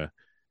what kind of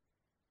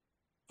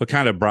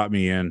brought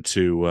me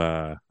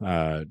into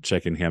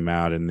checking him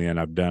out. And then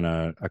I've done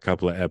a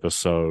couple of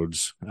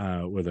episodes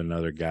with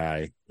another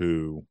guy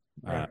who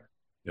a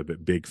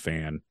big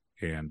fan,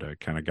 and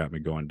kind of got me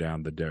going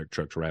down the Derek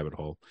Trucks rabbit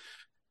hole.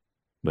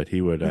 But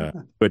he would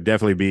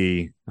definitely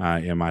be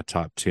in my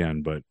top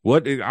 10. But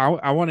what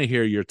I want to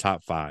hear your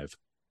top 5.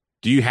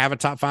 Do you have a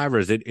top 5, or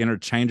is it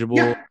interchangeable?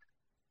 Yeah.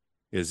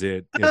 Is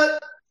it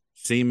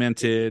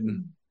cemented?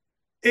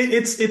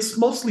 It's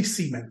mostly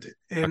cemented,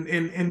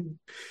 and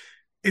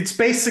it's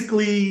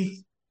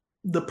basically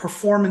the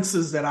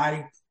performances that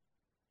I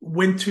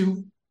went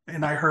to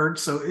and I heard.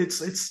 So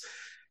it's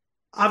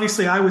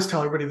obviously, I always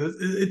tell everybody that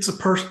it's a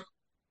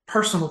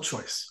personal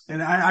choice,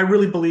 and I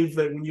really believe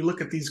that when you look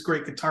at these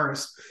great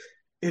guitarists,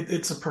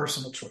 it's a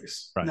personal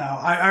choice. Right. Now,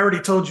 I already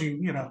told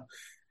you,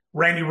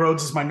 Randy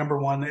Rhoads is my number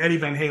 1. Eddie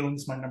Van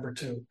Halen's my number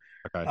 2.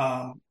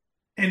 Okay.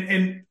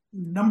 And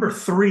number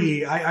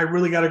 3, I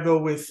really got to go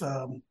with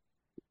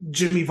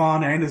Jimmy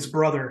Vaughn and his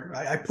brother.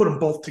 I put them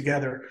both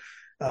together.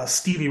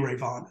 Stevie Ray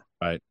Vaughan.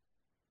 Right.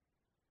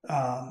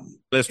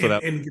 List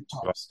without in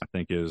guitars, I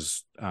think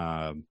is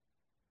not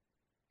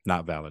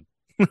valid.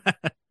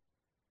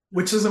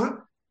 Which is what?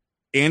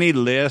 Any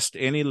list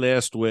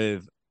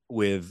with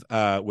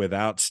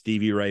without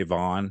Stevie Ray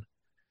Vaughan.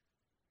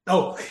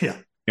 Oh yeah.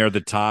 Near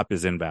the top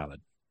is invalid.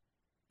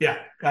 Yeah,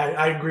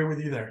 I agree with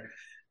you there.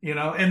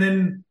 And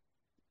then,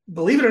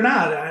 believe it or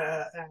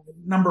not,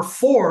 number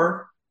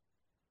 4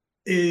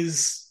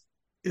 is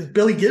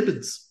Billy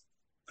Gibbons.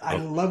 I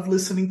love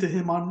listening to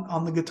him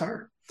on the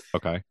guitar.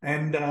 Okay.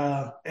 And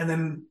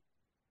then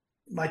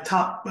my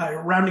top,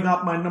 rounding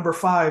up my number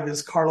 5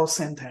 is Carlos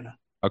Santana.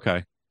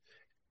 Okay.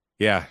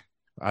 Yeah,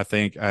 I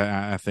think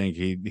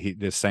he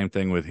the same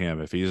thing with him.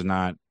 If he's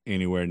not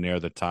anywhere near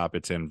the top,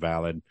 it's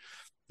invalid.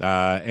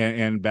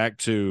 And back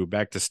to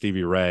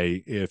Stevie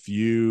Ray. If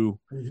you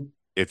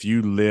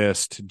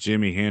list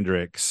Jimi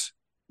Hendrix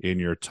in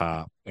your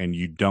top and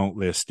you don't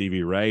list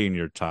Stevie Ray in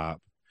your top,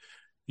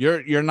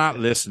 you're not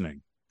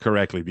listening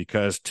correctly,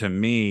 because to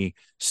me,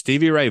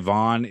 Stevie Ray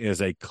Vaughan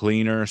is a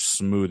cleaner,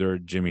 smoother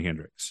Jimi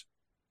Hendrix.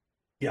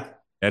 Yeah.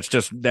 That's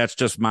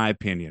just my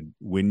opinion.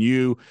 When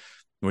you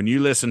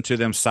listen to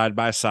them side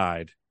by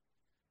side,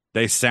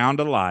 they sound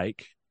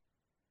alike.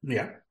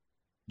 Yeah.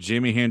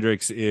 Jimi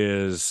Hendrix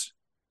is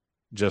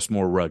just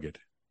more rugged,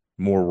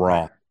 more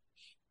raw.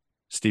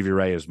 Stevie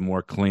Ray is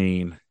more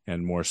clean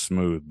and more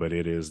smooth, but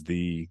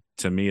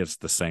to me, it's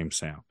the same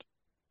sound.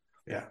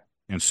 Yeah.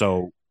 And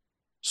so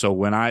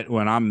when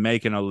I'm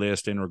making a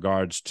list in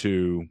regards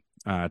to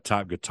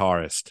top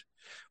guitarist,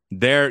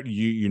 there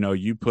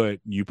you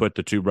put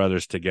the two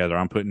brothers together.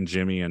 I'm putting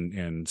Jimmy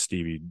and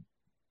Stevie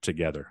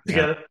together.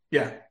 Yeah.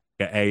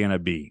 A and a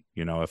B.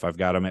 If I've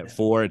got them at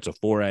 4, it's a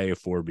 4A, a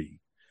 4B.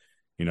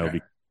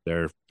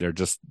 They're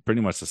just pretty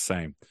much the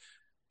same.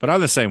 But I'm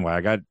the same way.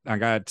 I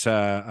got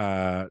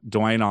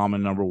Duane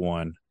Allman number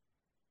 1.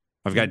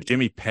 I've got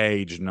Jimmy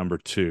Page number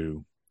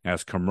 2.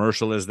 As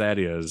commercial as that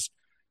is,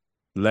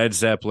 Led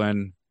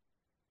Zeppelin,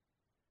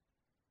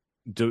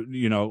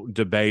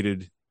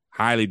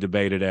 highly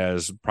debated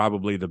as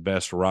probably the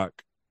best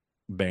rock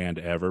band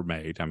ever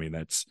made. I mean,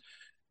 that's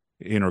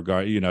in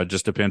regard, it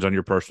just depends on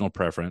your personal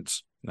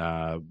preference.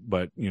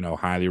 But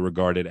highly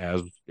regarded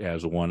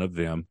as one of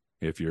them.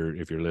 If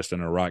you're listing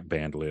a rock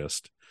band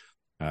list,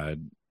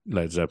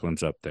 Led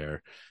Zeppelin's up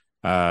there.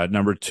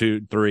 Number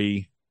 2,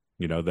 3,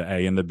 the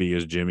A and the B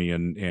is Jimmy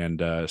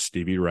and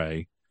Stevie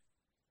Ray.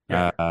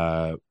 Yeah.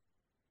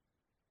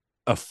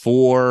 A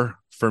 4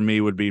 for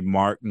me would be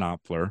Mark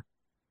Knopfler,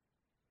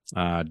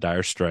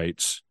 Dire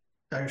Straits.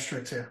 Dire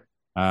Straits, yeah.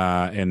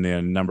 And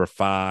then number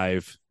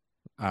 5,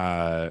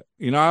 I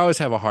always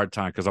have a hard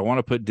time because I want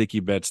to put Dickie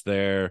Betts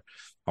there.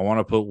 I want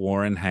to put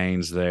Warren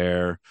Haynes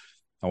there.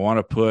 I want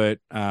to put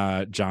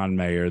John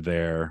Mayer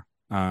there.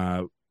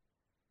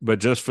 But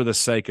just for the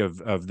sake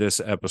of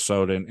this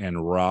episode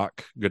and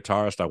rock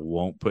guitarist, I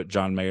won't put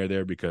John Mayer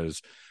there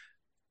because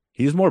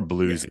he's more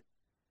bluesy,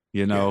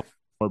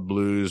 more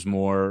blues,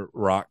 more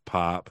rock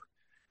pop,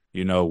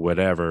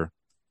 whatever.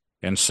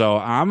 And so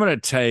I'm going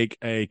to take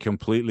a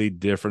completely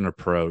different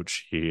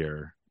approach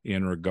here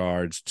in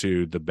regards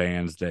to the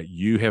bands that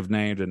you have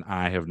named and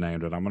I have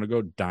named. And I'm going to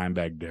go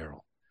Dimebag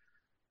Darrell.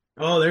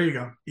 Oh, there you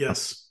go.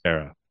 Yes.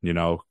 Era,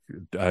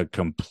 a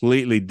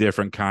completely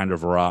different kind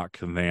of rock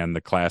than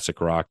the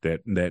classic rock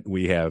that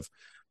we have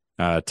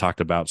talked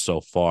about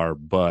so far.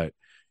 But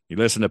you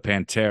listen to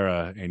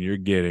Pantera and you're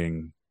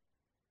getting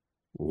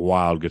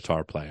wild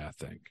guitar play, I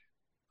think.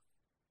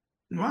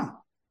 Wow.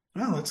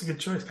 Well, that's a good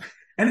choice.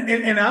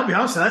 And I'll be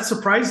honest, that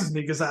surprises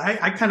me because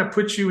I kind of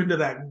put you into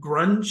that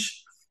grunge.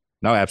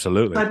 No,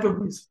 absolutely. Type of,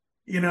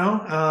 and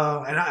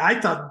I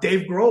thought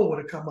Dave Grohl would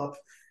have come up,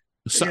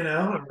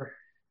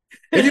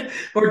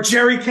 or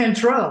Jerry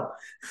Cantrell.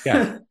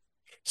 Yeah.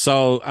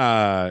 So,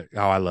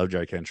 I love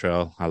Jerry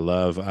Cantrell. I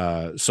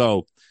love,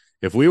 so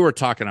if we were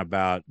talking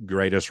about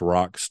greatest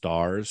rock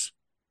stars,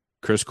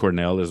 Chris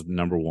Cornell is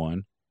number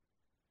 1.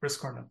 Chris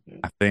Cornell. Yeah.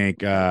 I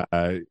think,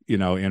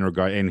 in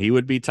regard, and he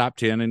would be top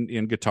 10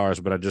 in guitars,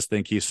 but I just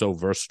think he's so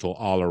versatile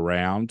all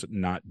around,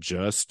 not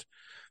just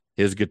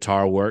his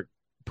guitar work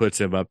puts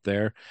him up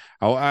there.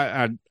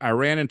 I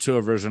ran into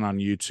a version on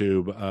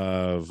YouTube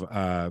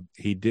of,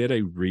 he did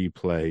a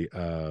replay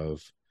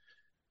of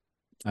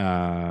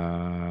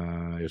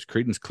It was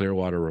Creedence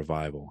Clearwater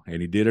Revival,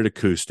 and he did it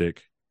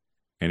acoustic,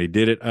 and he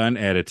did it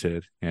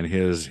unedited, and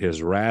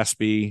his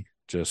raspy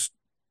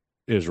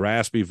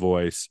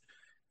voice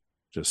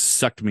just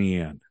sucked me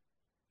in.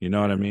 You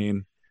know what I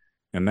mean?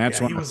 And that's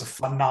Yeah, when he was a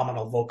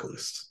phenomenal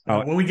vocalist.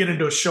 oh, When we get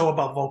into a show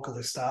about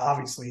vocalists,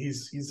 obviously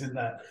he's in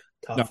that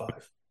no, top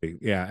five.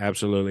 yeah,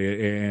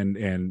 absolutely.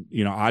 And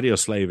Audio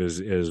Slave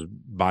is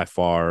by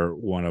far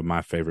one of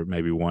my favorite,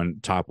 maybe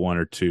top one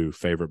or two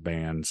favorite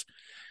bands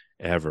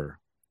ever.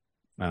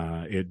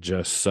 It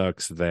just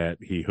sucks that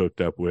he hooked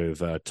up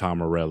with Tom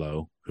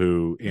Morello,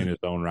 who in his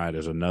own right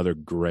is another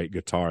great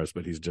guitarist,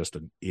 but he's just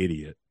an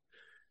idiot.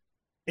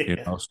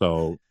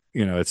 So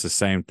it's the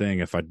same thing.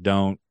 If I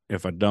don't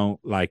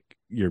like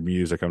your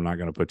music, I'm not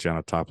going to put you on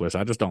a top list.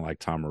 I just don't like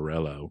Tom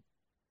Morello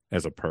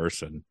as a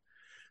person.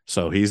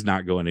 So he's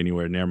not going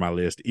anywhere near my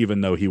list,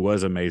 even though he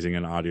was amazing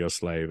in Audio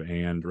Slave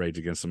and Rage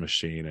Against the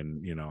Machine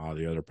and all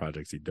the other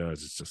projects he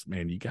does. It's just,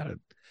 man, you gotta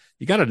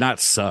not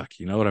suck.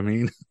 You know what I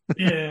mean?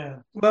 Yeah.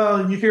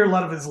 Well, you hear a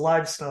lot of his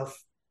live stuff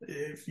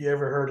if you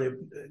ever heard it.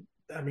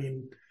 I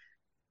mean,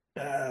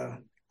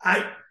 I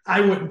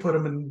wouldn't put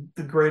him in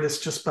the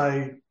greatest just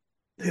by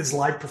his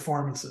live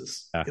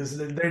performances because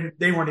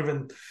they weren't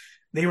even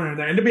there.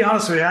 And to be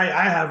honest with you, I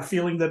have a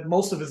feeling that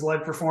most of his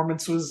live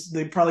performance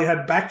they probably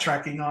had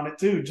backtracking on it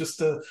too, just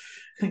to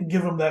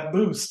give him that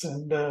boost.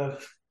 And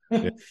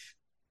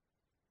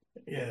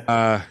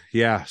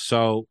yeah.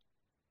 So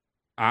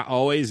I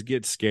always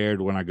get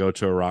scared when I go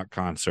to a rock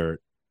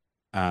concert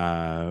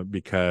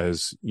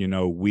because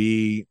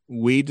we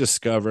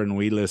discover and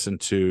we listen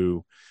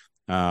to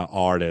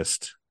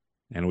artists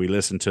and we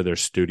listen to their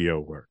studio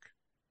work.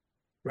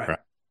 Right.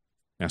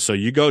 And so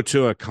you go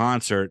to a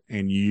concert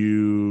and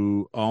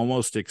you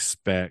almost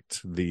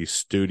expect the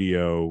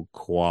studio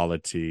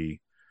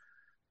quality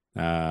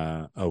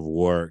of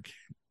work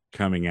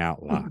coming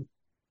out live,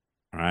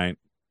 right?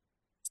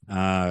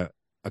 A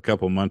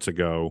couple months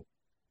ago,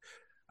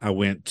 I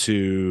went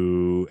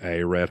to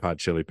a Red Hot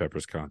Chili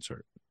Peppers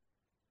concert.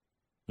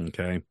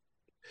 Okay.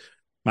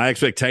 My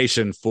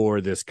expectation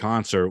for this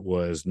concert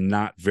was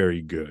not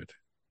very good.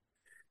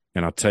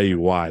 And I'll tell you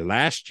why.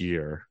 Last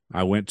year,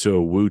 I went to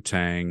a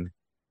Wu-Tang,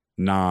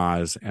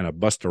 Nas, and a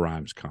Busta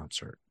Rhymes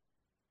concert.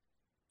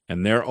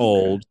 And they're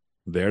old.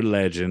 They're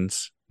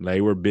legends.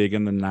 They were big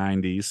in the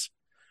 90s.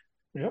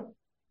 Yep.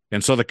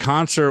 And so the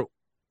concert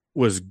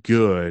was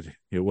good.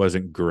 It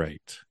wasn't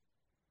great.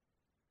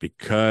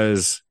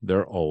 Because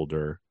they're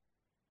older.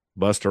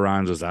 Busta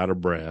Rhymes was out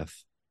of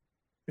breath.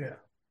 Yeah.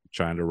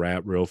 Trying to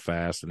rap real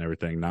fast and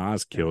everything.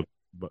 Nas killed.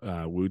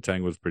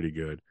 Wu-Tang was pretty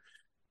good.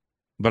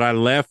 But I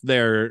left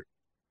there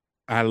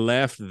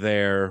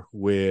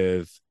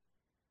with,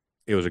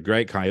 it was a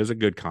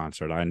good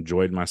concert. I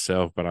enjoyed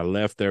myself, but I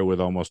left there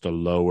with almost a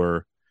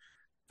lower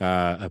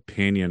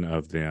opinion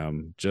of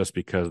them just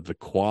because the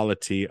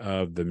quality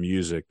of the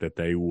music that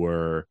they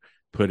were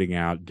putting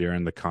out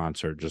during the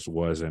concert just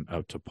wasn't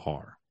up to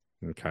par.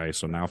 Okay,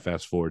 so now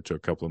fast forward to a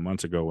couple of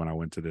months ago when I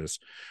went to this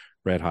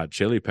Red Hot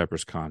Chili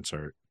Peppers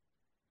concert.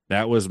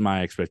 That was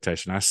my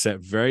expectation. I set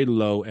very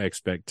low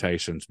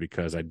expectations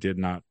because I did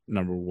not,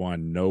 number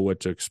one, know what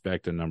to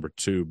expect, and number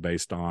two,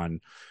 based on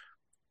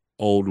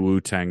old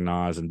Wu-Tang,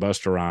 Nas, and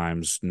Busta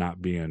Rhymes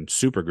not being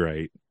super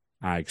great,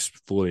 I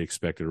fully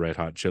expected Red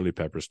Hot Chili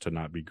Peppers to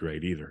not be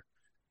great either.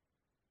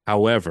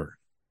 However,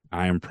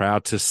 I am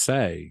proud to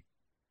say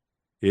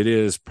it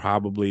is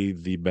probably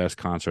the best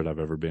concert I've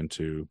ever been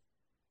to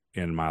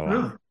in my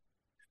life.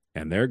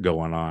 And they're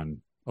going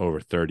on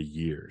over 30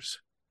 years,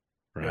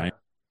 right?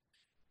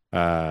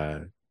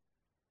 I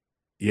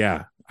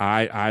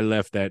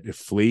left that.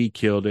 Flea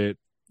killed it.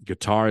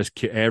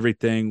 Guitarist,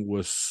 everything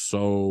was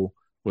so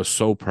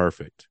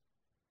perfect.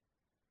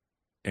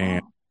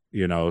 And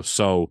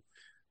so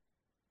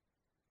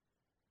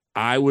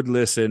I would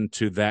listen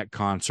to that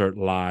concert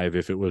live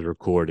if it was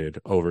recorded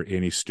over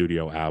any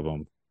studio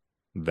album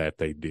that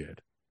they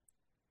did.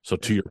 So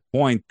to your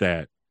point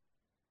that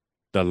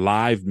the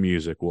live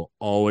music will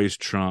always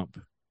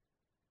trump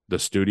the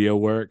studio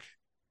work,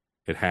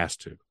 it has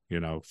to.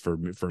 For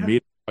me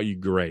to tell you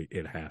great,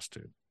 it has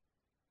to.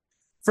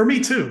 For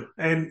me too.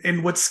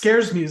 And what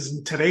scares me is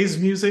in today's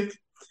music,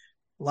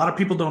 a lot of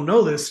people don't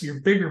know this, your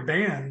bigger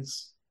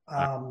bands,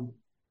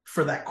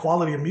 for that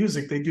quality of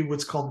music, they do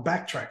what's called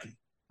backtracking.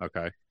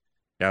 Okay.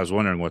 Yeah, I was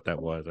wondering what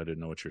that was. I didn't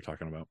know what you were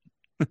talking about.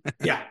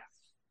 Yeah.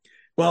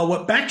 Well,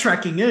 what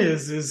backtracking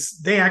is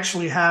they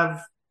actually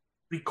have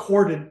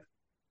recorded,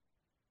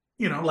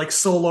 like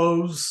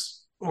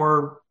solos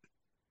or,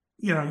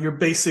 your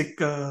basic,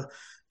 parts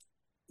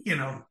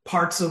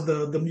of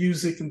the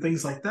music and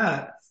things like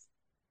that.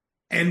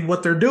 And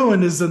what they're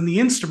doing is in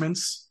the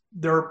instruments,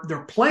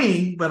 they're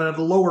playing, but at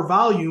a lower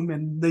volume.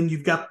 And then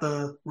you've got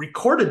the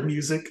recorded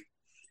music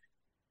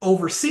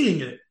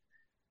overseeing it.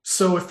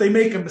 So if they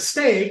make a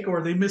mistake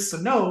or they miss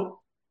a note,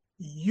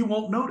 you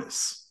won't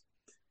notice.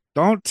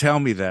 Don't tell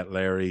me that,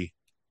 Larry.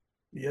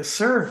 Yes,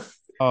 sir.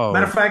 Oh,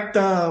 matter of fact,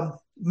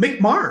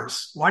 Mick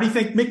Mars. Why do you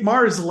think Mick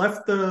Mars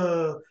left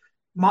the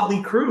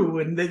Motley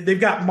Crue, and they've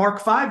got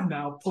Mark V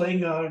now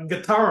playing a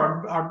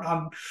guitar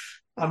on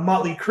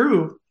Motley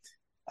Crue.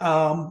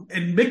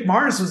 And Mick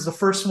Mars was the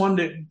first one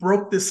that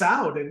broke this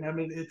out. And I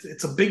mean,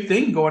 it's a big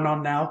thing going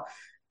on now.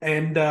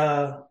 And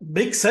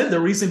Mick said the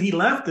reason he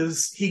left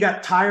is he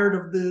got tired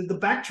of the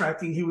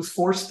backtracking he was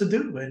forced to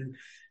do. And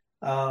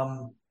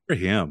for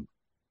him.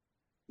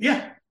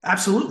 Yeah,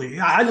 absolutely.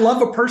 I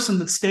love a person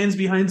that stands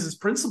behind his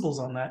principles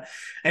on that.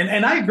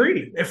 And I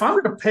agree. If I'm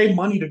going to pay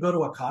money to go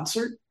to a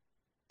concert,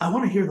 I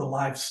want to hear the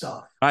live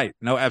stuff. Right.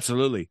 No,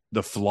 absolutely.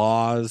 The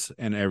flaws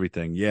and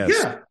everything. Yes.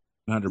 Yeah.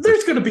 100%.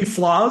 There's going to be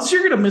flaws.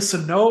 You're going to miss a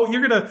note.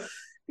 You're going to,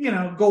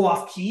 go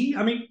off key.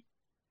 I mean,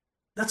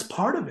 that's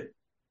part of it.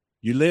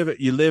 You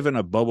live in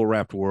a bubble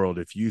wrapped world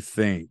if you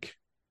think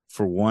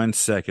for 1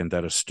 second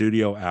that a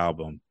studio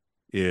album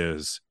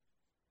is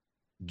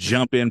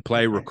jump in,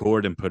 play,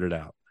 record, and put it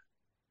out.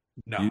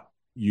 No.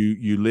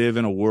 You live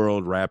in a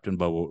world wrapped in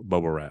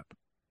bubble wrap.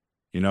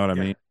 You know what I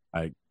mean?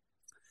 Like,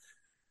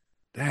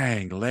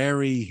 dang,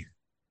 Larry,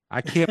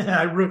 I can't.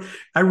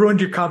 I ruined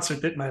your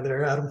concert, didn't I,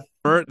 there, Adam?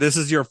 This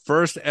is your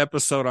first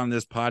episode on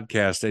this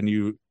podcast, and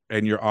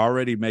you're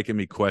already making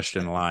me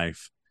question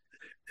life.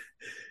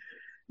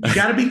 You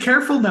got to be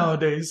careful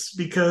nowadays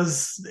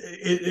because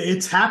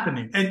it's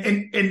happening.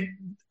 And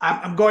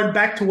I'm going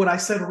back to what I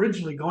said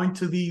originally, going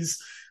to these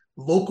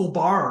local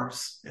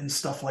bars and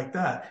stuff like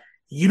that.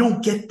 You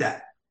don't get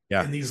that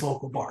in these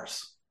local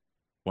bars.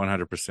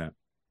 100%.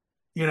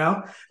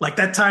 Like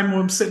that time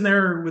when I'm sitting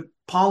there with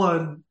Paula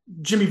and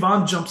Jimmy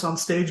Vaughn jumps on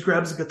stage,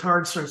 grabs a guitar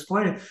and starts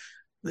playing.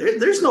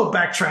 There's no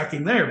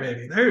backtracking there,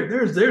 baby.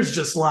 There's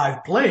just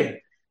live playing,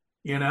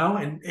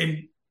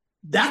 and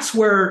that's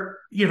where,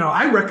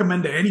 I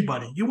recommend to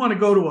anybody, you want to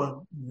go to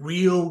a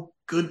real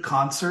good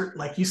concert,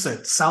 like you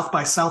said, South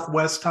by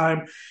Southwest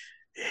time,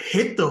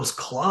 hit those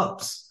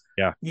clubs.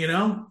 Yeah.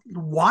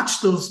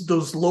 Watch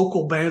those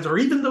local bands, or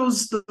even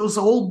those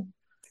old,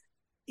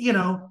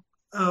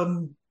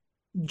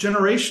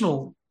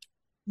 generational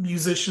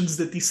musicians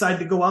that decide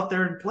to go out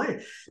there and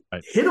play.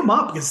 Right. Hit them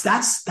up, because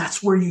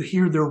that's where you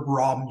hear their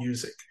raw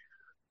music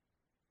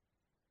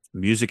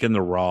in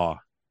the raw.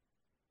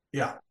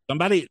 Yeah.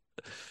 Somebody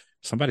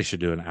should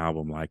do an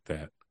album like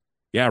that.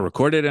 Yeah,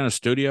 record it in a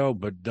studio,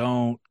 but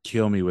don't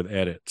kill me with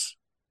edits.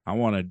 I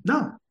want to.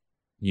 No.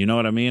 You know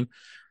what I mean?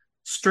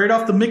 Straight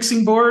off the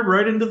mixing board,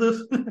 right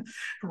into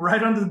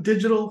right onto the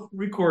digital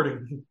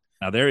recording.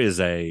 Now there is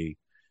a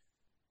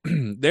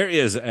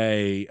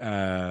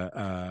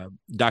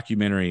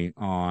documentary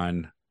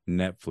on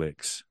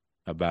Netflix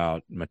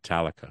about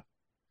Metallica,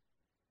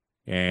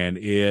 and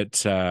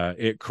it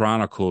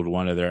chronicled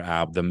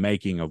the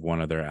making of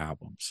one of their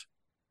albums.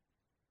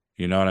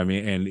 You know what I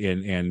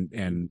mean?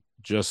 And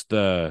just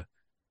dude,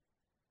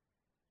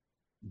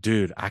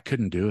 I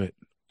couldn't do it.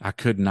 I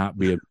could not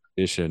be a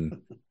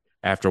musician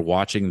after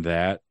watching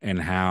that,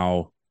 and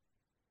I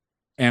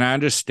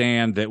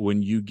understand that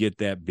when you get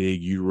that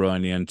big, you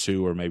run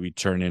into or maybe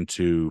turn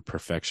into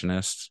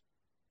perfectionists.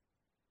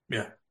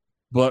 Yeah.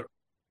 But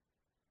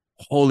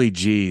holy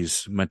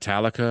geez,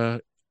 Metallica,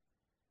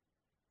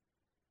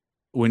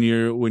 when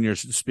you're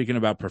speaking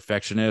about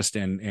perfectionist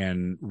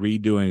and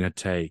redoing a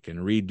take and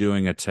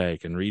redoing a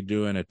take and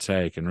redoing a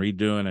take and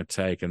redoing a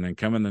take, and then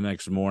coming the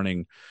next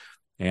morning,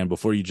 and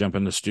before you jump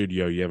in the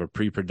studio, you have a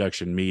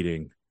pre-production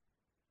meeting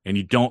and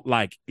you don't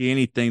like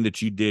anything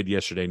that you did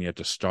yesterday and you have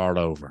to start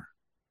over.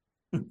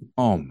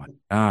 Oh my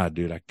God,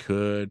 dude, I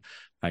could.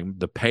 Like,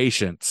 the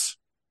patience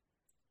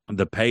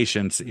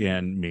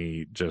in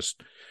me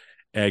just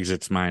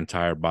exits my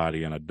entire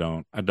body, and I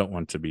don't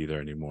want to be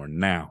there anymore.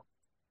 Now,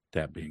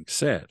 that being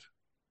said,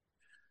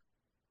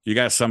 you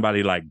got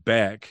somebody like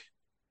Beck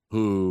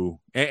who,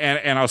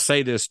 and I'll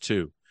say this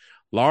too,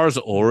 Lars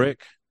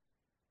Ulrich,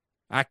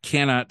 I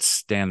cannot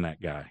stand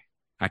that guy.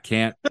 I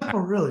can't. Oh,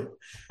 really?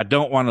 I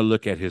don't want to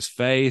look at his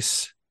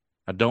face.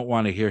 I don't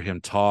want to hear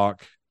him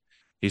talk.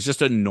 He's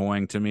just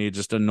annoying to me,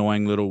 just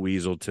annoying little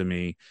weasel to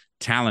me.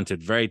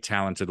 Talented, very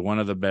talented, one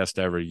of the best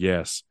ever,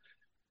 yes.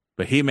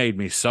 But he made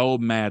me so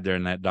mad there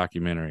in that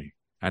documentary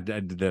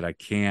that I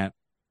can't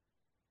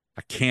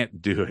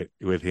do it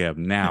with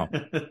him. Now,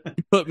 you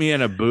put me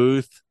in a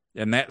booth,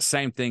 and that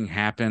same thing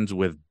happens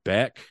with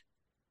Beck,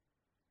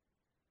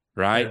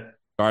 right? Yeah. In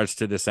regards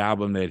to this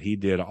album that he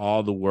did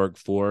all the work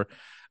for.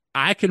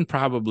 I can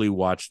probably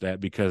watch that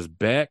because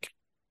Beck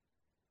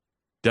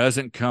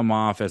doesn't come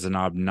off as an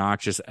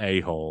obnoxious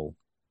a-hole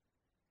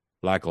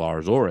like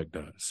Lars Ulrich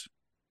does.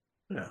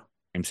 Yeah.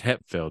 James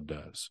Hetfield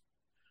does.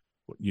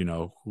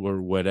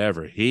 Or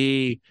whatever.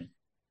 He's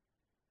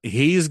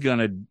going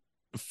to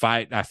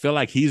fight. I feel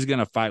like he's going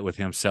to fight with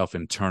himself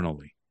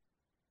internally,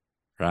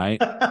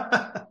 right?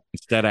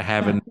 Instead of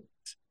having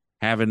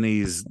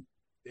these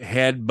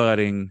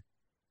head-butting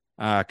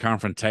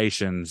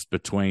confrontations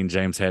between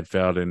James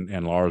Hetfield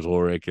and Lars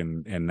Ulrich,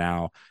 and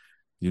now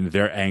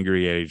they're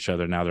angry at each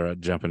other. Now they're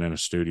jumping in a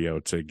studio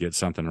to get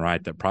something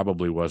right that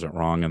probably wasn't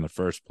wrong in the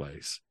first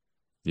place.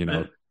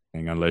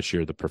 unless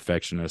you're the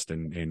perfectionist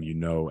and you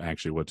know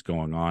actually what's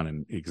going on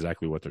and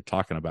exactly what they're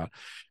talking about.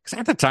 Because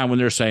at the time when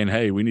they're saying,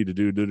 "Hey, we need to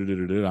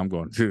do," I'm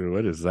going, "Dude,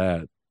 what is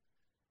that?"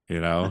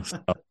 So,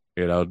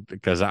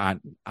 because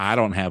I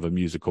don't have a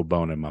musical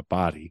bone in my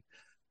body,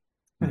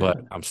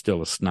 but I'm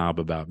still a snob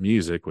about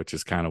music, which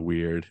is kind of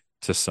weird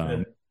to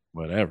some.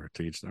 Whatever,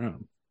 to each their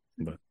own.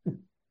 But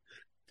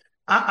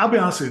I'll be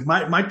honest with you.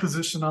 My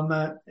position on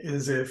that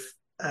is, if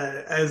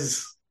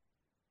as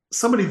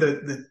somebody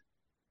that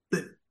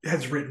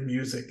has written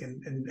music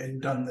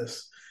and done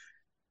this,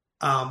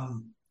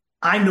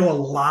 I know a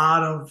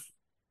lot of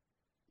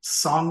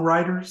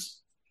songwriters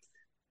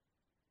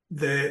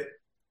that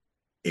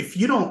if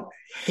you don't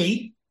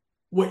hate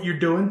what you're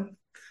doing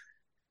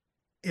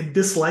and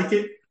dislike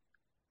it,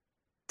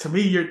 to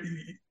me,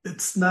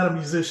 it's not a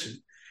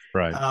musician.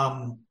 right.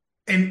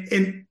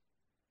 And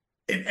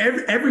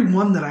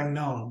everyone that I've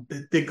known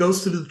that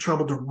goes through the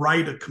trouble to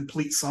write a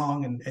complete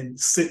song and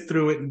sit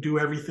through it and do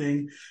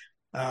everything,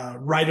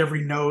 write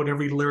every note,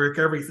 every lyric,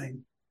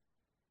 everything,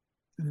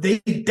 they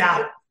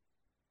doubt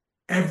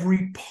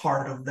every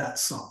part of that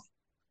song.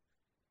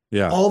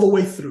 Yeah. All the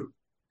way through.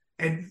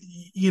 And,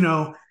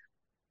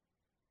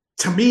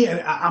 to me,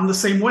 I'm the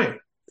same way.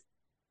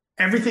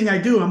 Everything I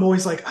do, I'm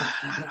always like,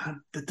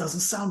 that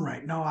doesn't sound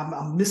right. No,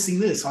 I'm missing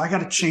this. I got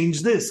to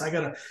change this. I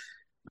got to,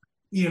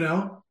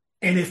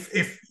 and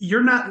if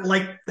you're not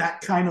like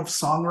that kind of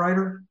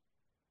songwriter,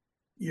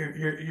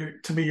 you're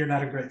to me, you're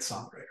not a great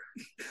songwriter.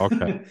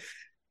 Okay.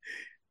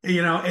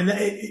 And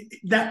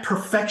that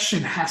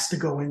perfection has to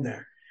go in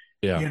there.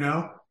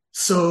 Yeah.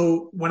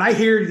 So when I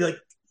hear like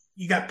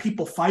you got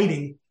people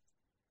fighting,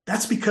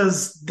 that's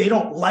because they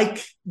don't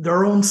like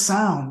their own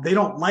sound. They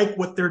don't like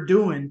what they're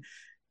doing.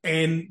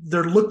 And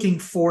they're looking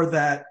for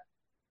that,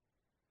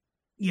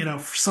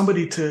 for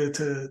somebody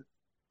to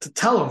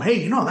tell them,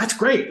 hey, that's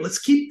great. Let's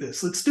keep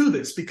this. Let's do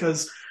this,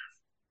 because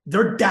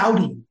they're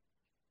doubting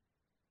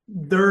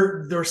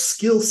their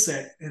skill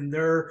set and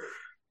their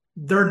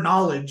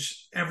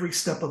knowledge every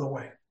step of the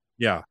way.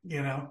 Yeah.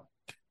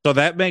 So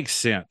that makes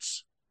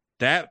sense.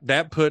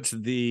 That puts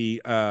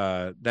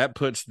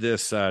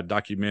this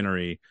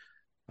documentary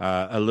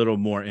a little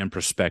more in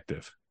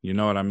perspective. You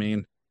know what I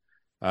mean?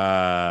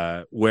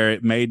 Where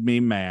it made me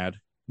mad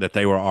that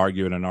they were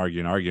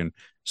arguing.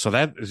 So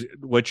that is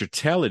what you're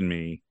telling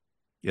me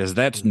is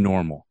that's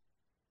normal.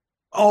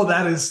 Oh,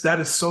 that is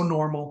so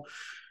normal.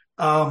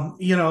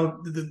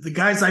 The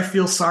guys I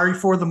feel sorry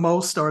for the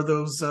most are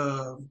those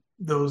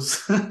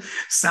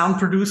sound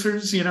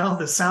producers,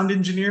 the sound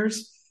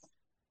engineers,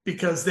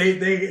 because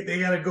they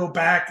got to go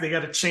back, they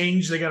got to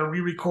change, they got to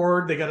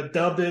re-record, they got to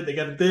dub it, they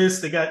got to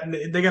this, they got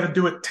to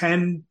do it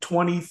 10,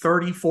 20,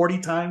 30, 40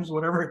 times,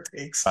 whatever it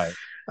takes. Right.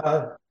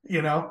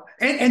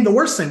 And the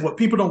worst thing, what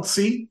people don't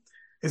see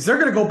is they're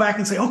going to go back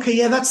and say, okay,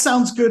 yeah, that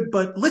sounds good,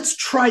 but let's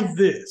try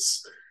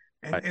this.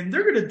 And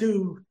they're going to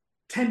do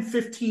 10,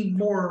 15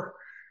 more,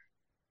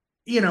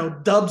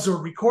 dubs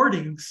or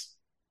recordings.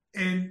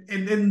 And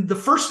then the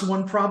first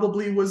one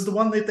probably was the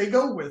one that they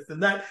go with.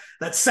 And that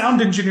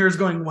sound engineer is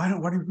going, why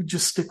don't we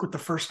just stick with the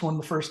first one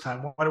the first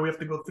time? Why do we have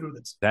to go through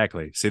this?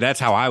 Exactly. See, that's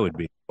how I would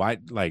be. Why,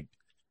 like,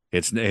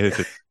 if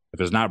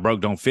it's not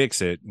broke, don't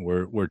fix it.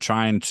 We're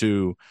trying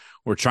to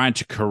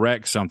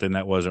correct something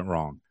that wasn't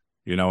wrong,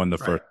 in the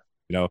first,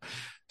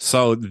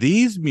 So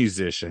these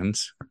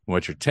musicians,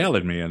 what you're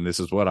telling me, and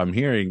this is what I'm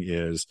hearing,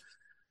 is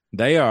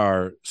they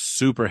are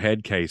super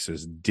head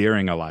cases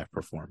during a live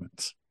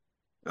performance.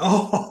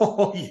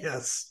 Oh,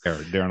 yes.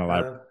 During a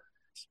live.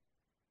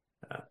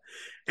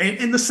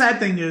 And the sad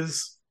thing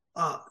is,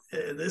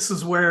 this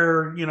is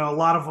where, a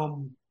lot of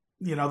them,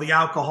 the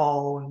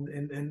alcohol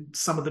and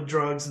some of the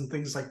drugs and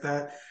things like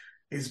that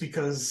is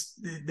because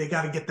they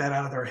got to get that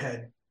out of their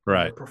head.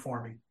 Right.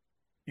 Performing,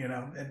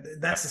 and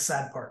that's the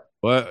sad part.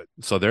 Well,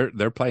 so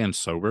they're playing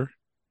sober?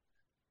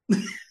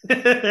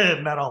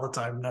 Not all the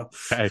time, no.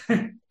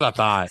 Okay. I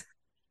thought.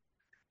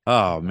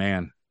 Oh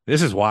man,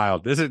 this is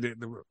wild. This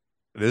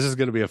is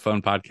going to be a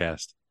fun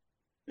podcast.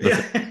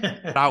 Yeah.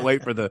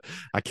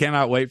 I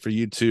cannot wait for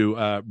you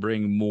to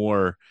bring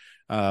more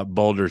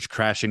boulders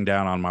crashing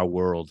down on my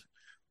world.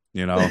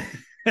 Hey,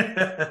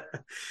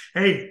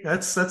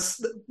 that's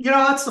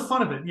the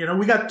fun of it.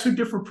 We got two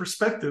different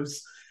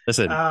perspectives.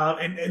 Listen,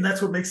 and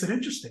that's what makes it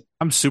interesting.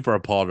 I'm super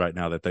appalled right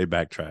now that they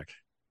backtrack.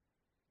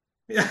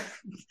 Yeah,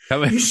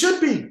 you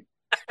should be.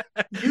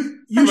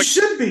 You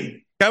should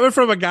be. Coming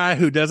from a guy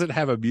who doesn't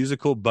have a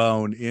musical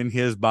bone in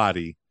his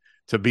body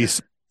to be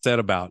upset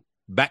about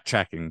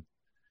backtracking.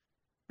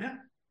 Yeah.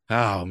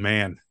 Oh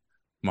man,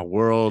 my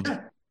world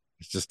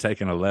is just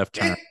taking a left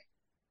turn.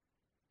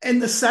 And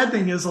the sad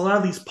thing is, a lot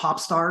of these pop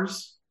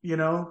stars,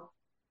 the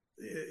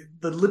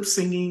lip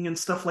singing and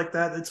stuff like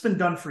that, it's been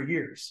done for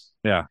years.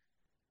 Yeah.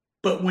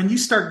 But when you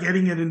start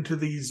getting it into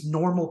these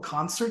normal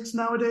concerts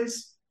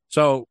nowadays.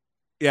 So,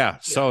 yeah.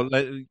 So,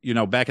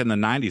 back in the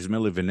 90s,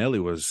 Milli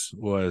Vanilli was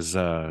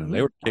they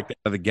were kicked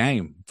out of the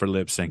game for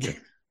lip syncing.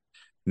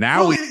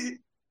 Now they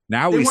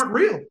weren't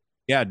real.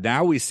 Yeah,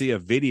 now we see a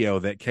video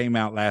that came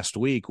out last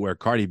week where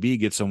Cardi B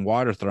gets some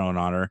water thrown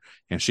on her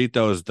and she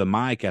throws the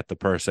mic at the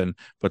person,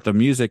 but the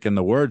music and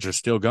the words are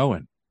still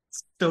going.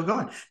 Still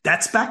going.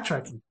 That's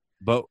backtracking.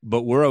 But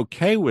we're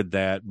okay with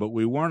that, but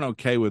we weren't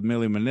okay with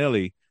Milli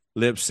Vanilli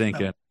lip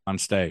syncing on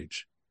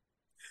stage.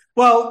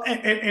 Well,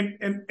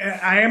 and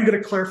I am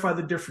going to clarify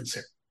the difference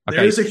here. Okay.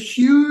 There is a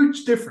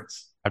huge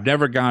difference. I've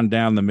never gone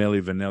down the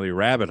Milli Vanilli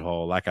rabbit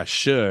hole like I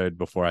should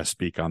before I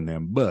speak on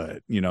them,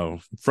 but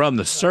from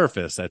the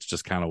surface, that's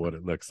just kind of what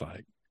it looks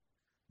like.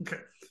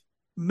 Okay,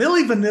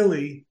 Milli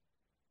Vanilli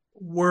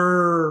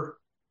were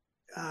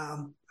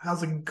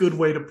how's a good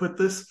way to put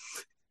this?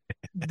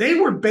 They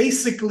were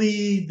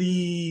basically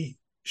the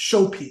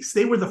showpiece.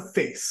 They were the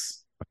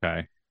face.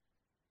 Okay.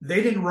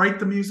 They didn't write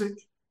the music.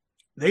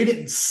 They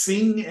didn't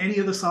sing any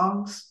of the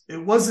songs.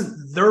 It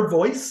wasn't their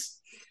voice.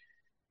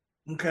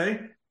 Okay.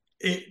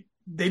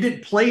 They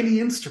didn't play any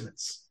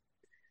instruments.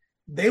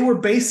 They were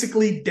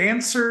basically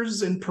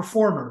dancers and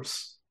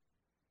performers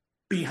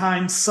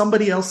behind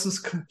somebody else's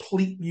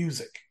complete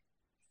music.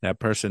 That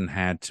person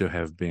had to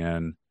have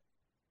been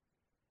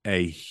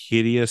a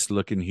hideous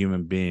looking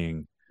human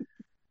being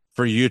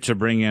for you to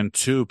bring in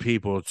two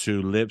people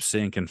to lip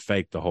sync and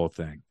fake the whole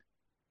thing.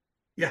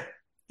 Yeah.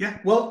 Yeah.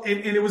 Well, and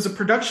it was a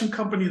production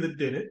company that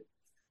did it.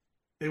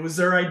 It was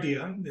their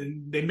idea.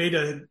 And they made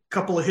a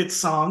couple of hit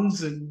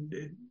songs.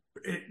 And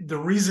the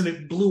reason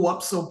it blew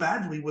up so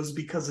badly was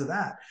because of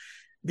that.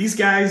 These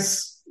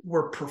guys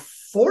were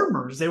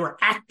performers. They were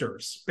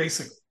actors,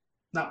 basically.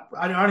 Now,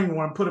 I don't even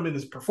want to put them in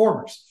as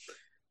performers.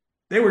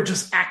 They were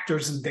just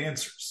actors and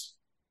dancers.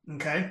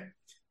 Okay.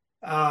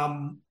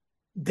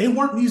 They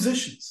weren't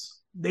musicians.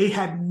 They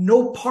had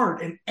no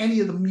part in any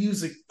of the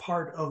music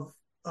part of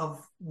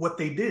what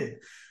they did,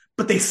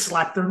 but they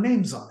slapped their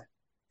names on it.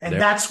 And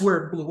that's where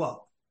it blew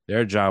up.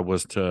 Their job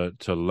was to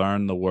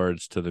learn the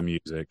words to the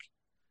music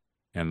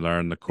and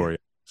learn the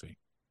choreography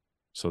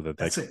so that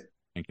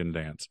they can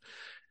dance.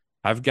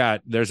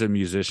 There's a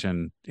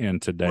musician in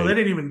today. Well, they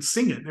didn't even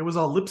sing it. It was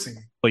all lip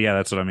singing. Well, yeah,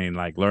 that's what I mean.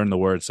 Like learn the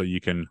words so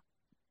you can.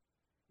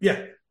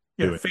 Yeah.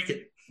 Fake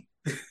it.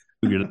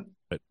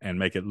 And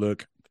make it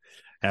look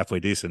halfway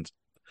decent.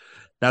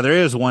 Now there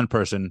is one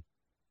person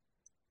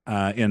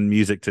in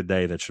music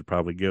today that should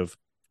probably give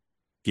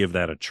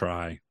that a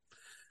try.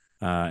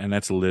 And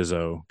that's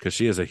Lizzo, because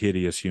she is a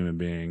hideous human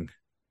being.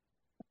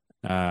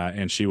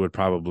 And she would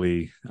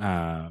probably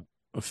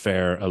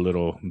fare a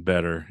little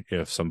better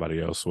if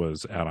somebody else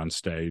was out on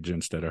stage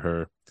instead of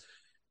her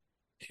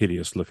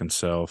hideous looking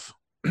self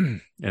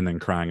and then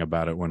crying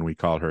about it when we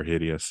call her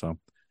hideous. So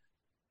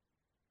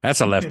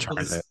that's a left turn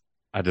that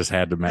I just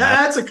had to make.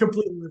 That's a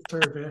complete left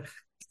turn, man.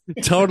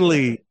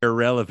 Totally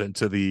irrelevant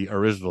to the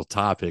original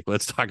topic.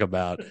 Let's talk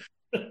about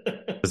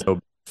so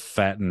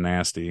fat and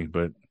nasty,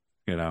 but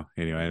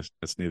anyways,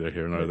 that's neither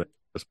here nor there at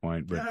this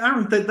point. But I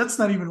don't think that's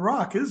not even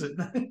rock, is it?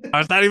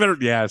 It's not even.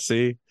 Yeah,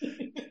 see,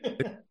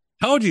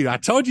 I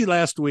told you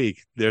last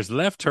week. There's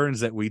left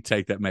turns that we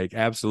take that make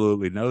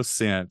absolutely no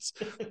sense,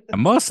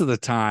 and most of the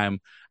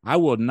time, I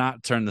will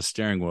not turn the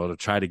steering wheel to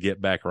try to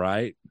get back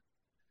right.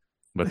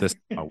 But this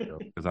I will,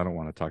 because I don't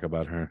want to talk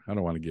about her. I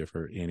don't want to give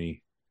her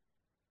any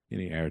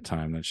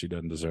airtime that she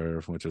doesn't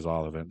deserve, which is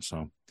all of it.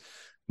 So,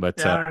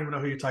 but I don't even know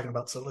who you're talking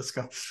about. So let's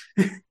go.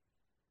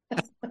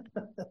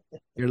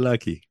 You're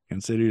lucky.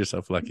 Consider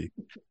yourself lucky.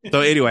 So,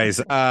 anyways,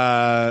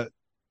 other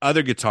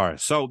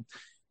guitarists. So,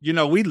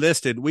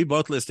 we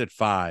both listed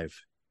 5,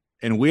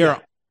 and we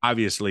are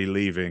obviously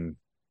leaving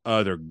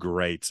other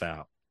greats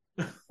out.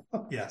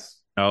 Yes.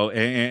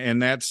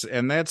 And that's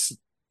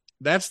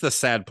the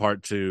sad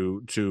part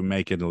to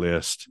making a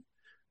list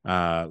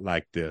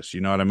like this.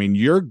 You know what I mean?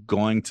 You're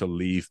going to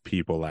leave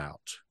people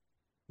out,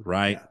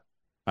 right?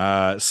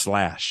 Yeah.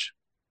 Slash,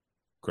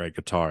 great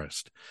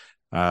guitarist.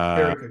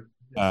 Very good.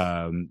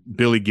 Yes.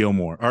 Billy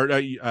Gilmore, or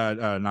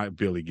not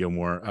Billy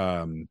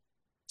Gilmore,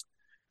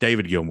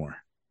 David Gilmore,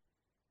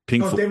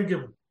 Pink Floyd. David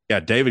Gilmore. Yeah,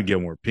 David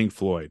Gilmore, Pink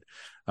Floyd.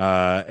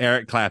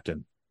 Eric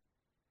Clapton.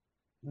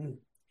 One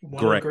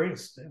of the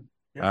greatest.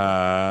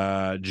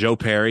 Yeah. Joe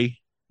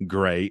Perry,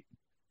 great.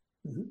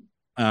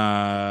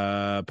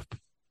 Mm-hmm.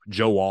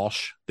 Joe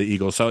Walsh, the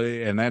Eagles. So,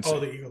 and that's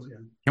the Eagles. Yeah.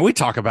 Can we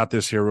talk about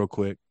this here real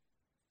quick?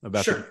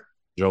 About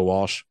Joe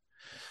Walsh.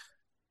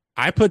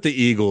 I put the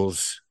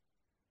Eagles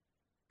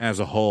as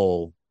a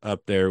whole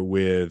up there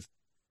with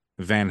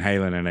Van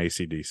Halen and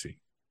AC/DC.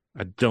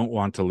 I don't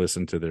want to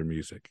listen to their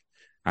music.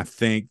 I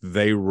think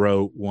they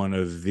wrote one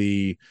of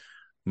the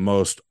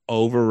most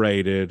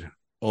overrated,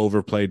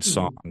 overplayed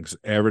songs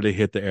ever to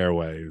hit the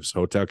airwaves.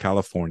 Hotel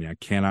California. I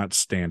cannot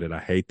stand it. I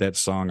hate that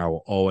song. I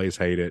will always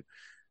hate it.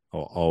 I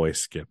will always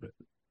skip it.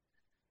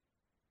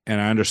 And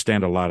I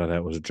understand a lot of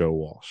that was Joe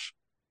Walsh.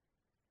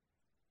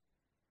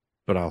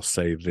 But I'll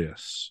say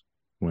this.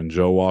 When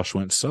Joe Walsh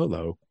went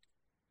solo,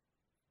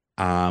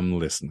 I'm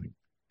listening.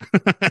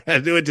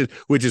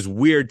 which is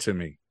weird to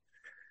me.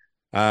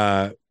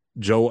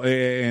 Joe,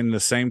 and the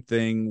same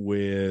thing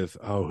with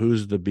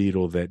who's the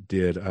Beatle that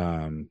did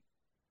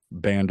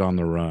Band on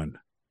the Run?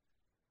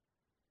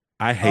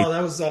 I hate. Oh,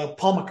 that was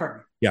Paul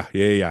McCartney.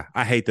 Yeah.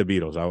 I hate the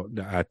Beatles.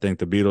 I think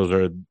the Beatles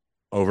are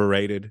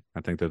overrated.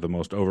 I think they're the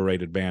most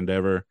overrated band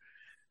ever.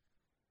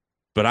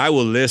 But I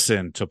will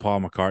listen to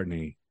Paul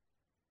McCartney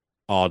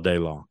all day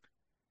long.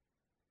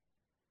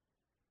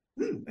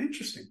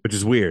 Interesting. Which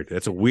is weird.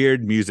 That's a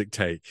weird music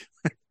take.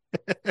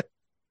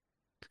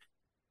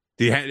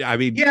 I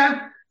mean,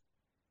 yeah.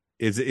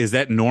 Is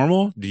that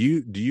normal? Do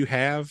you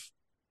have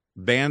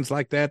bands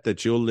like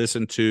that you'll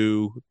listen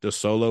to the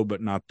solo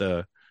but not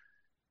the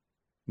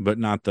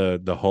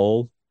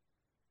whole?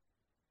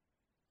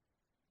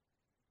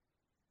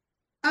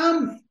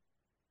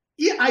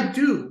 Yeah, I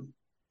do.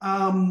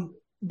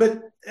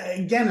 But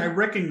again, I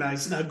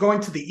recognize now going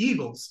to the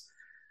Eagles.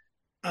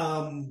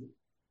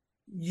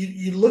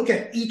 You look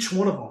at each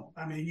one of them.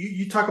 I mean,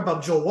 you talk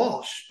about Joe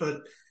Walsh,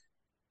 but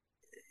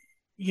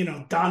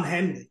Don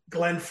Henley,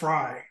 Glenn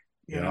Frey,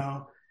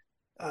 Don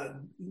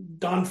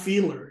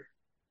Fiedler,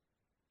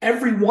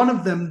 every one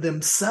of them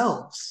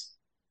themselves,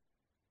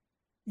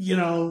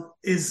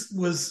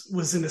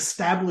 was an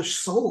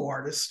established solo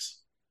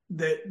artist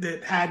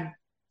that had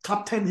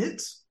top 10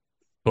 hits.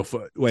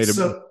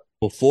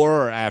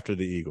 Before or after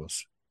the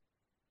Eagles?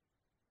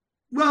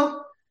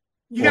 Well,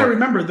 you got to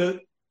remember the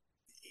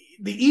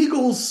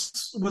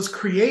Eagles was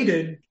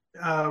created.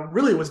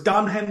 Really, it was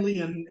Don Henley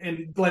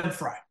and Glenn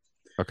Frey.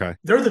 Okay,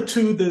 they're the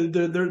two.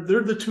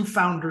 They're the two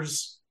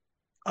founders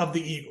of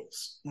the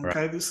Eagles.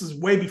 Okay, right. This is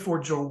way before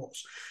Joe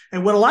Walsh.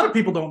 And what a lot of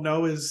people don't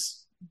know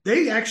is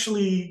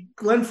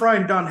Glenn Frey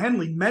and Don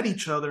Henley met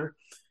each other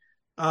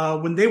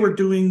when they were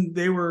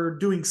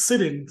doing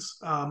sit-ins.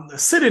 A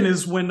sit-in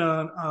is when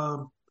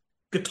a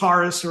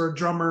guitarist or a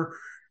drummer,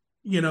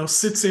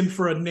 sits in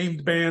for a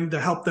named band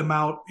to help them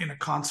out in a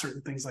concert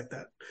and things like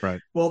that.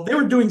 Right. Well, they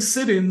were doing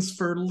sit-ins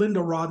for Linda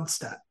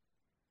Ronstadt,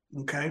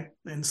 okay,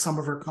 in some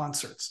of her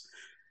concerts.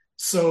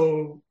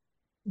 So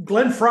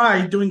Glenn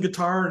Frey doing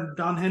guitar and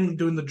Don Henley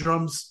doing the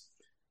drums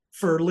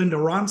for Linda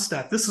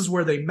Ronstadt. This is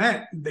where they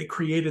met. They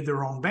created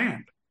their own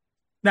band.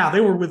 Now,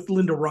 they were with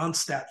Linda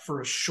Ronstadt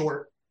for a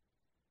short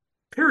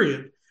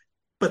period,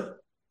 but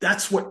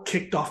that's what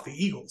kicked off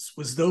the Eagles,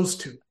 was those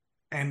two,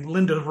 and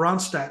Linda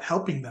Ronstadt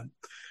helping them.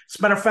 As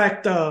a matter of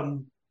fact,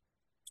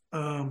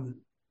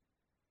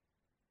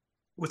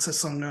 what's that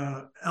song?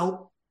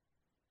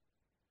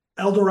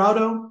 El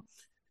Dorado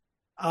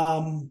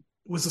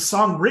was a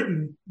song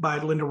written by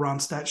Linda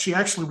Ronstadt. She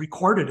actually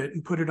recorded it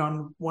and put it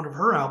on one of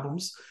her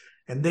albums,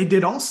 and they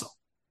did also.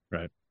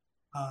 Right.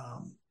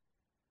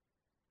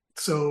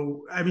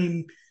 So, I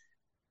mean,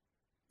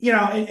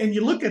 and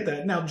you look at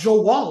that. Now,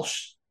 Joe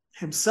Walsh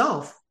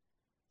himself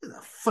is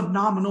a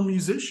phenomenal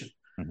musician,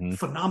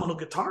 phenomenal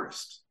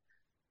guitarist.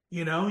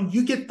 And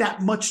you get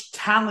that much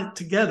talent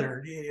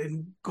together.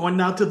 And going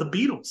now to the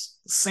Beatles,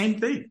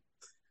 same thing.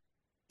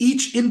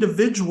 Each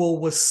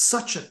individual was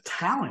such a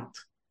talent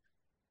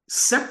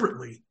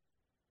separately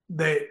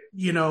that,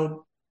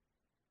 you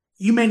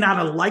may not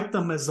have liked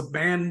them as a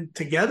band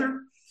together,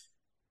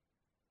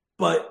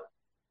 but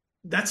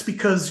that's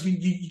because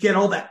you get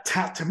all that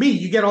to me,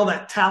 you get all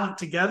that talent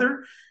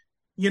together.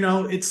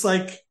 It's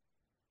like,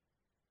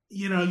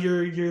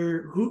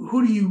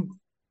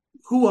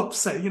 who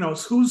upset,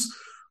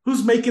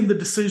 who's making the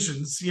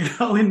decisions,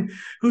 and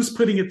who's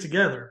putting it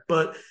together.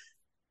 But,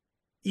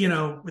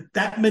 with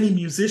that many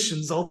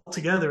musicians all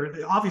together,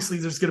 obviously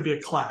there's going to be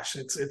a clash.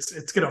 It's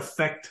going to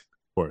affect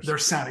their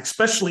sound,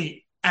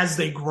 especially as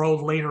they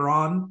grow later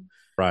on,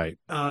 right,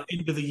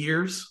 into the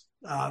years.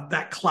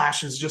 That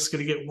clash is just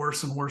going to get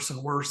worse and worse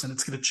and worse, and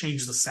it's going to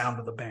change the sound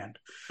of the band.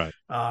 Right.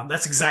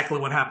 That's exactly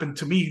what happened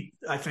to me.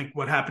 I think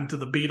what happened to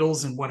the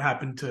Beatles and what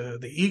happened to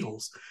the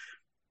Eagles.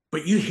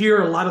 But you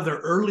hear a lot of their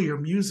earlier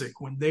music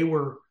when they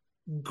were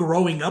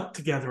growing up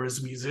together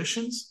as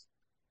musicians.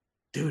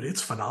 Dude,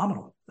 it's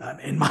phenomenal,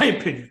 in my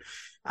opinion.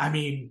 I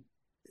mean,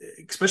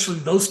 especially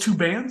those two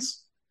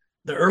bands,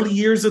 the early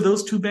years of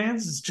those two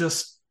bands is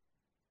just,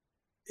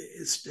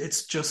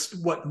 it's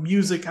just what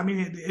music, I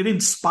mean, it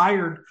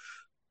inspired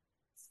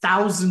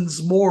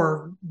thousands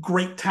more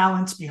great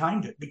talents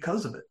behind it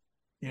because of it,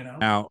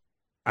 Now,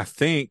 I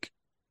think,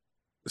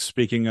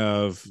 speaking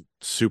of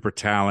super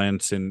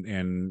talents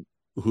and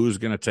who's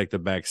going to take the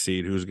back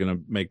seat, who's going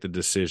to make the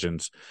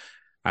decisions,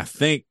 I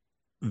think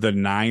the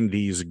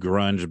 90s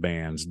grunge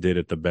bands did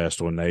it the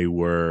best when they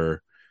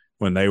were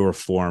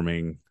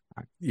forming,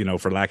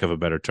 for lack of a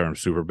better term,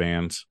 super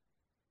bands,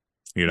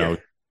 And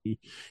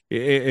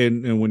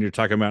when you're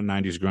talking about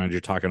 90s grunge,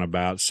 you're talking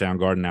about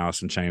Soundgarden,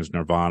 Alice in Chains,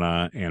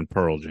 Nirvana, and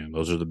Pearl Jam.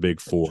 Those are the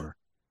big four,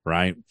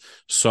 right?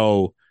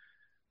 So,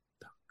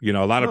 a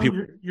lot of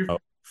people.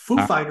 Foo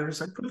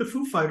Fighters. I put the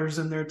Foo Fighters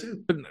in there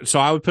too.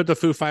 So I would put the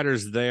Foo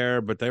Fighters there,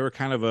 but they were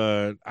kind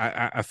of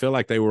I feel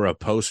like they were a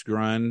post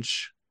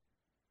grunge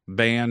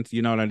band.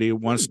 You know what I mean?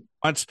 Once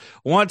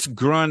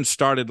grunge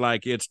started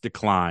like its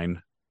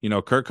decline,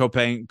 Kurt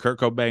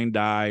Cobain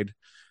died.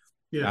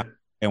 Yeah.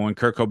 And when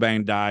Kurt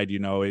Cobain died,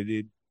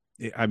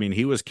 I mean,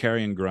 he was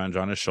carrying grunge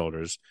on his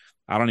shoulders.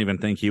 I don't even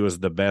think he was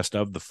the best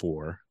of the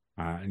four.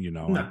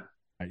 No.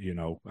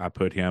 I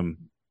put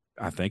him,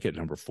 I think, at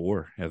number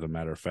 4, as a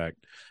matter of fact.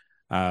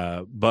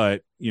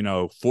 But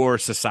for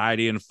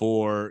society and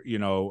for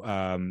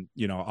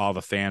all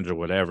the fans or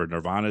whatever,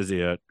 Nirvana's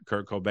it.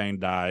 Kurt Cobain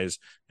dies.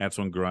 That's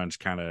when grunge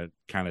kind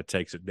of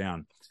takes it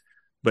down.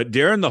 But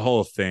during the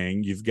whole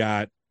thing, you've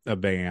got a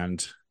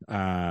band,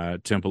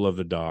 Temple of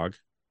the Dog,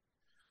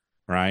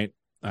 right?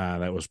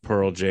 That was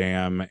Pearl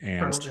Jam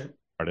and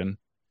Garden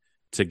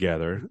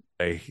together.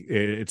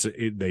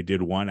 They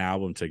did one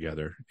album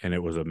together, and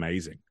it was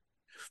amazing.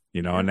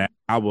 And that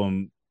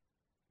album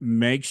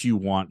makes you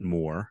want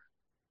more.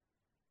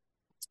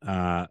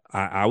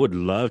 I would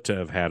love to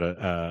have had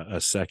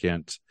a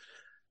second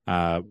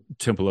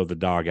Temple of the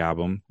Dog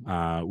album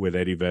with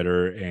Eddie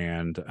Vedder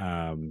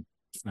and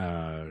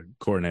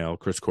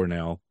Chris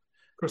Cornell.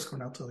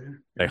 Too, yeah.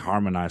 They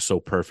harmonized so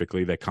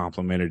perfectly. They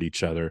complemented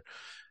each other.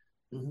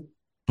 Mm-hmm.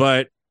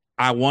 But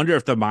I wonder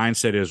if the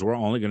mindset is we're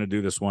only going to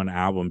do this one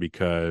album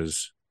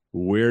because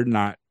we're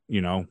not,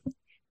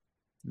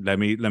 let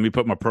me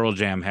put my Pearl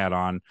Jam hat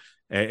on,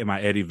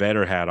 my Eddie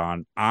Vedder hat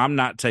on. I'm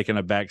not taking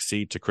a back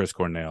seat to Chris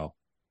Cornell.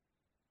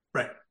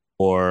 Right.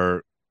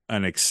 For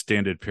an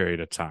extended period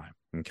of time.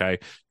 Okay.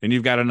 Then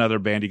you've got another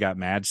band. You got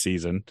Mad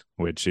Season,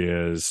 which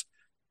is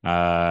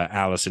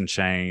Alice in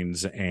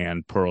Chains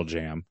and Pearl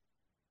Jam.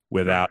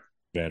 Without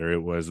Vedder,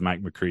 it was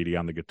Mike McCready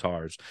on the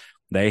guitars.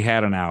 They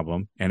had an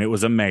album, and it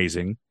was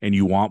amazing, and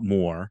you want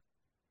more.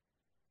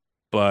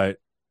 But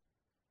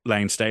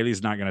Lane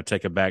Staley's not going to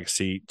take a back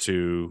seat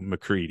to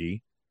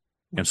McCready,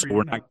 and so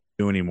we're not going to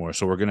do anymore.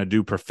 So we're going to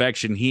do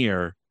Perfection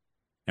here,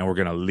 and we're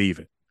going to leave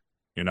it.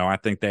 I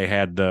think they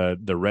had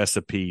the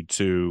recipe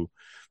to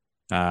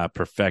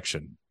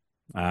perfection.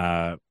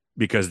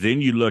 Because then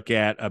you look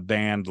at a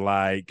band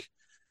like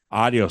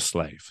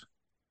Audioslave,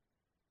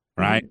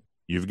 right? Mm-hmm.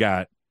 You've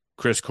got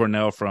Chris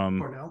Cornell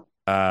from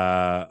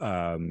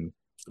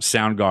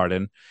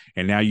Soundgarden,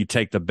 and now you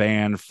take the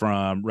band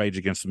from Rage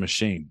Against the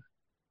Machine.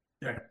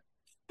 Yeah.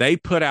 They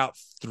put out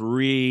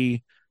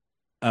 3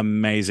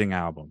 amazing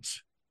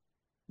albums.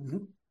 Mm-hmm.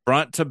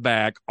 Front to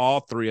back,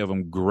 all 3 of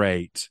them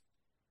great.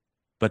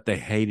 But they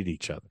hated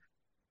each other.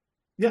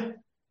 Yeah.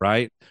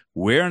 Right?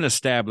 We're an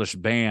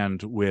established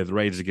band with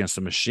Rage Against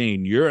the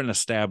Machine. You're an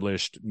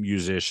established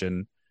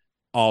musician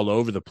all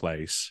over the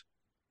place.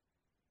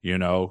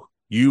 We're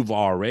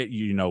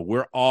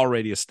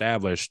already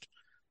established,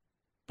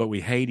 but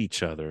we hate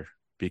each other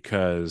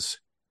because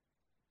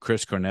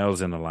Chris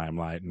Cornell's in the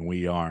limelight and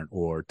we aren't,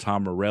 or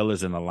Tom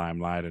Morello's in the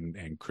limelight and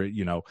and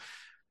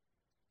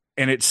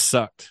it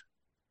sucked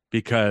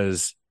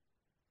because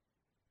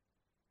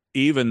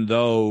even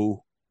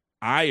though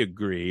I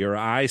agree, or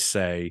I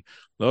say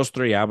those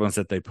 3 albums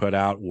that they put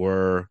out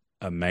were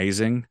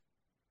amazing,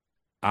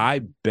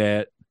 I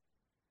bet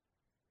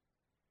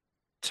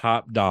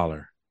top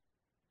dollar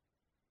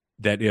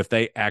that if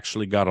they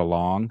actually got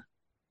along,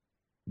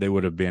 they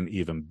would have been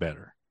even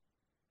better.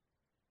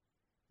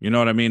 You know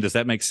what I mean? Does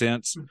that make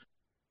sense?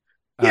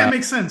 Yeah, it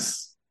makes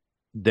sense.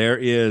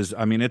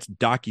 It's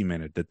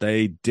documented that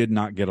they did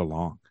not get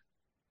along.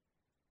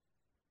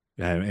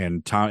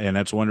 And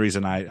that's one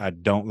reason I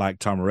don't like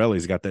Tom Morello.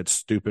 He's got that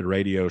stupid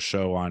radio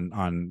show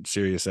on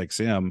Sirius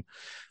XM.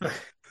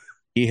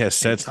 He has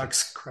said he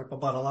talks crap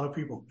about a lot of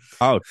people.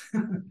 Oh,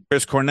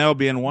 Chris Cornell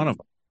being one of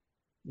them.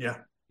 Yeah,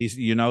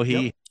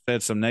 he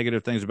said some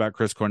negative things about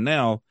Chris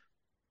Cornell,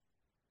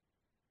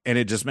 and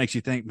it just makes you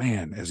think,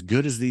 man, as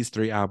good as these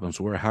 3 albums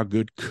were, how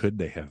good could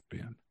they have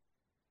been?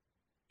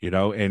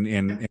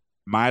 And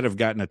might have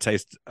gotten a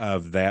taste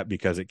of that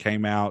because it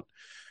came out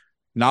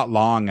not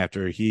long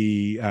after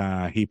he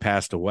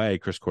passed away,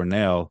 Chris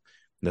Cornell,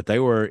 that they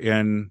were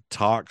in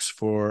talks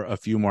for a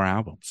few more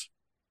albums.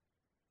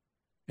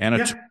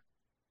 And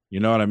you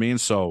know what I mean?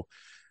 So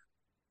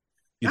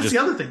that's the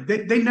other thing.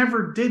 They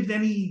never did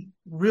any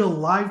real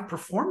live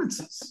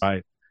performances.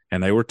 Right.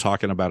 And they were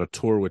talking about a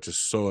tour, which is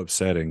so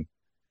upsetting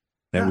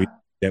that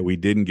we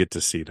didn't get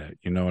to see that.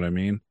 You know what I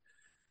mean?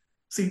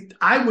 See,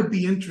 I would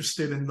be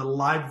interested in the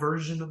live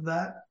version of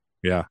that.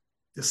 Yeah.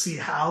 To see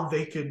how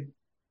they could,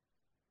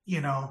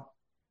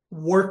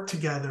 work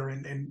together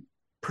and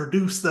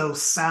produce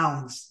those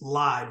sounds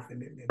live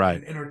and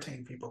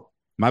entertain people.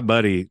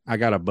 I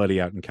got a buddy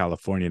out in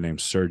California named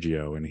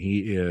Sergio, and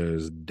he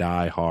is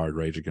diehard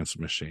Rage Against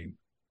the Machine.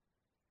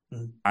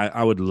 Mm-hmm.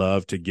 I would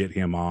love to get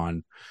him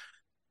on,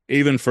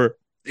 even for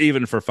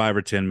 5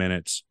 or 10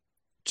 minutes,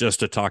 just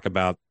to talk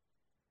about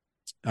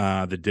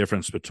the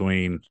difference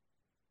between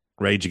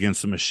Rage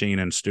Against the Machine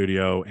in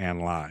studio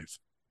and live,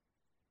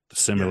 the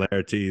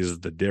similarities,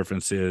 the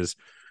differences.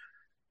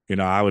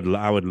 I would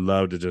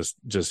love to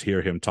just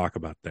hear him talk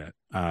about that.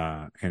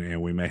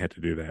 And we may have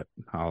to do that.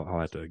 I'll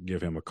have to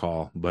give him a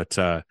call, but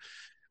I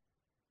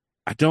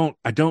don't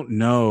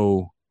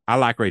know. I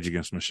like Rage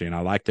Against the Machine.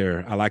 I like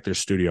their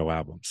studio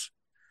albums.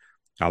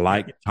 I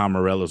like Tom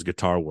Morello's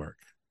guitar work.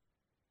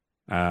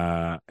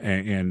 And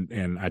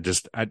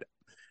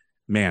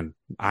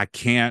I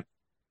can't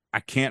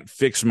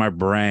fix my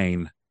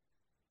brain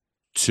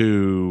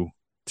to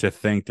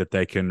think that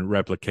they can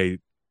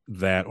replicate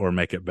that or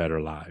make it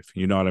better live.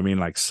 You know what I mean?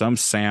 Like some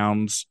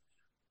sounds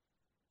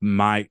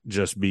might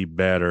just be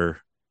better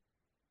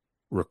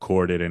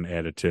recorded and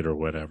edited or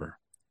whatever.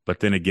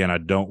 But then again, I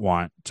don't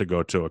want to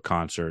go to a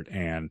concert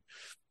and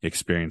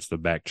experience the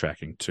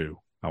backtracking too.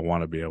 I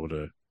want to be able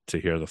to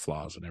hear the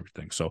flaws and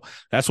everything. So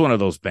that's one of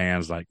those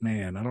bands like,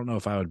 man, I don't know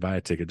if I would buy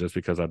a ticket just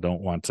because I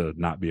don't want to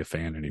not be a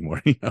fan anymore,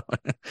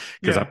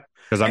 because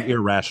I'm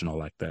irrational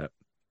like that.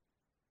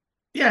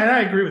 Yeah, and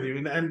I agree with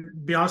you.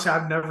 And be honest,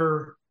 I've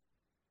never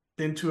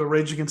been to a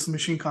Rage Against the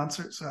Machine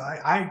concert, so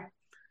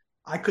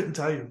I couldn't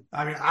tell you.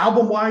 I mean,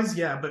 album wise,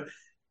 yeah, but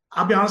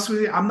I'll be honest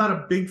with you, I'm not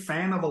a big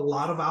fan of a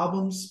lot of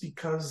albums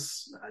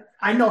because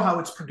I know how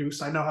it's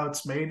produced, I know how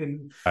it's made,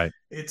 and right.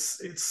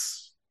 It's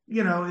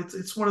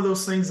it's one of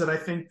those things that I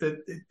think that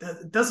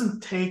it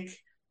doesn't take.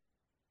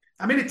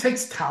 I mean, it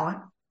takes talent,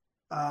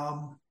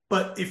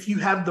 but if you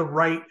have the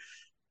right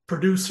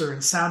producer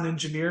and sound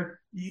engineer,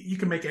 you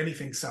can make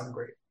anything sound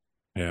great.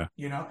 Yeah.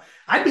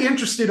 I'd be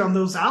interested on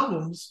those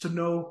albums to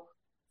know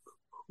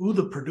who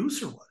the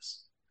producer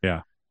was.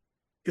 Yeah.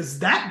 Because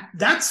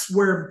that's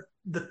where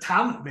the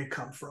talent may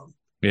come from.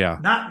 Yeah.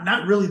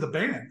 Not really the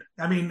band.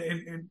 I mean,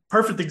 in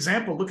perfect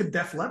example, look at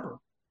Def Leppard.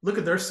 Look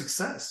at their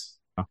success.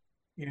 Oh.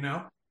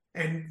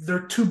 And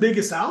their two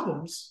biggest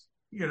albums,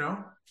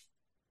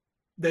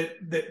 that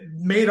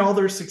made all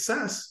their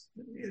success,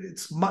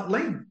 it's Mutt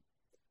Lange.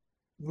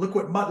 Look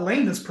what Mutt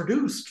Lange has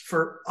produced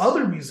for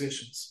other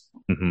musicians.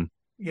 Mm-hmm.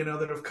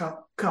 That have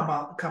come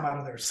out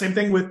of there. Same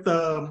thing with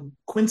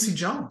Quincy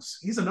Jones.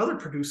 He's another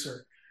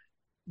producer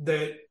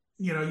that,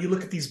 you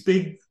look at these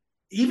big,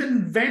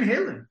 even Van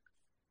Halen,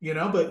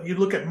 but you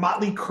look at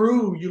Motley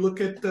Crue, you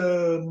look at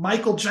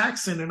Michael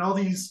Jackson and all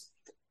these,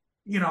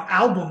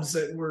 albums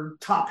that were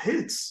top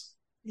hits,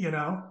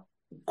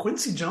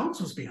 Quincy Jones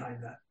was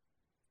behind that,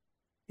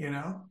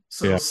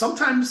 So yeah.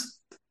 Sometimes,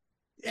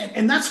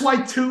 and that's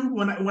why too,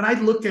 when I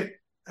look at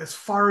as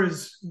far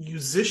as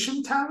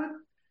musician talent,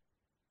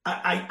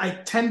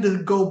 I tend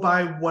to go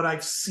by what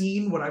I've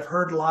seen, what I've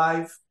heard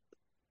live,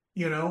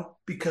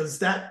 because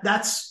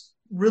that's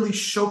really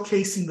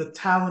showcasing the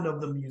talent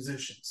of the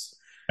musicians.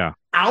 Yeah.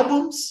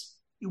 Albums,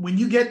 when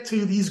you get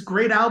to these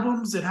great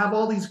albums that have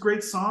all these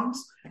great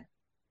songs,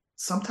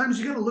 sometimes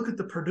you got to look at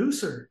the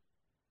producer,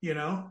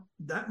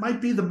 that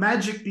might be the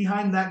magic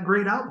behind that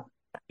great album.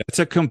 It's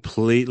a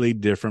completely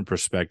different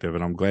perspective.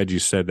 And I'm glad you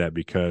said that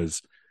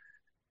because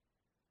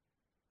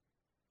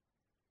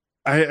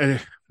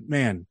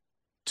man,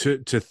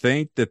 to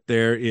think that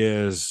there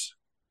is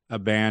a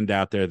band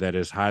out there that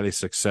is highly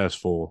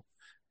successful,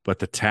 but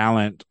the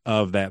talent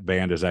of that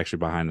band is actually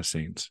behind the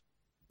scenes.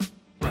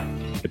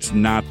 It's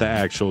not the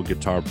actual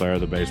guitar player,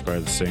 the bass player,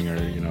 the singer,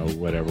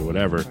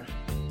 whatever.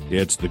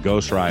 It's the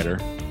ghostwriter.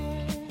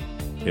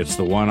 It's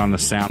the one on the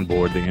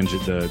soundboard,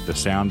 the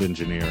sound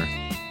engineer,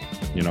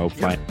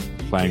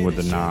 playing with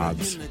the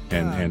knobs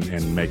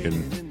and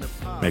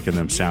making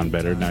them sound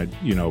better. Now,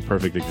 a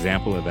perfect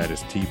example of that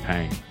is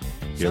T-Pain.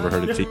 You ever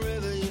heard of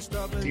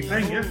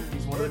T-Pain? Yeah,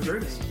 he's one of the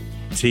greatest.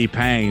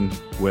 T-Pain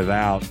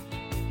without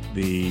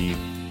the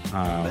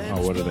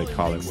what do they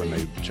call it when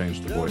they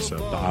change the voice up?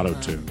 The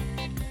auto-tune.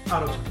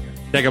 Auto-tune.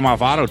 Take him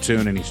off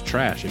auto-tune and he's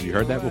trash. Have you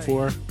heard that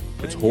before?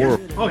 It's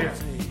horrible. Oh yeah,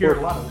 you hear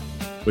a lot of it.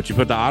 But you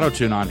put the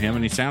auto-tune on him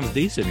and he sounds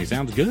decent. He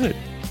sounds good.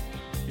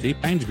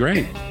 T-Pain's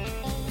great.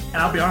 And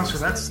I'll be honest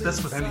with you,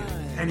 that's with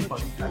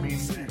anybody. I mean,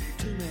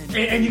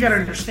 and you got to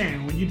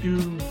understand, when you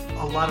do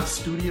a lot of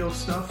studio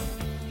stuff,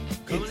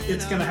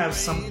 it's going to have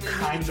some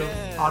kind of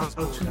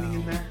auto-tuning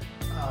in there.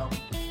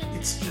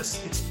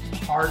 It's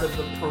part of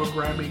the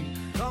programming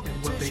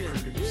and what they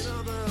produce.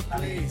 I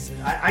mean,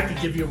 I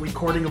could give you a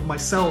recording of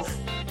myself,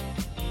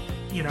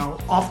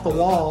 off the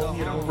wall,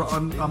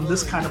 on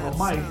this kind of a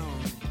mic,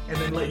 and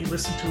then let you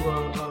listen to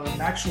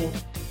an actual,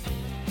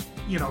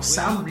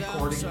 sound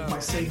recording of my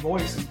same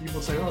voice, and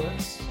people say, oh,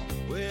 that's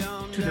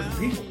two different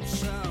people.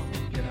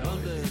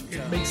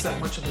 It makes that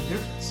much of a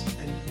difference.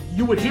 And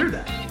you would hear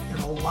that in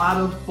a lot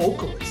of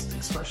vocalists,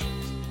 especially.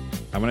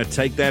 I'm going to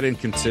take that in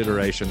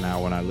consideration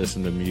now when I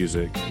listen to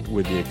music,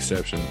 with the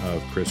exception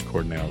of Chris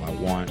Cornell.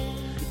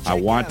 I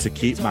want to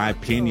keep my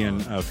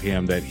opinion of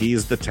him that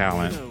he's the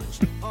talent,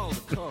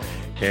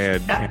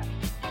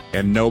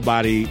 and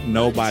nobody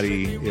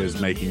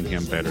is making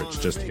him better. It's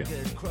just him.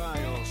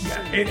 Yeah,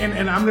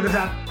 and I'm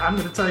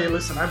gonna tell you.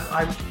 Listen,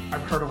 I've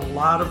heard a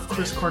lot of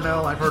Chris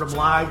Cornell. I've heard him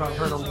live. I've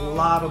heard a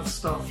lot of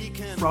stuff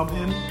from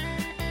him.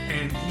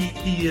 And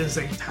he is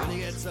a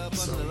talent,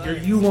 so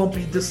you won't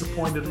be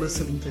disappointed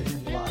listening to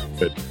him live.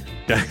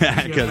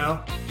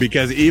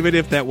 Because even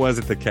if that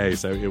wasn't the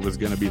case, it was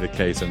going to be the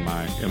case in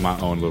my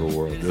own little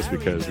world. Just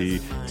because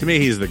to me,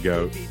 he's the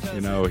GOAT.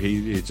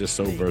 He's just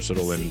so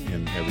versatile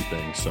in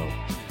everything. So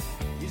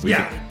he's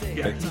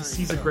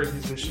a great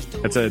musician.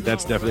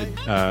 That's definitely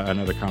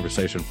another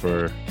conversation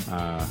for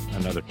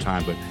another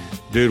time. But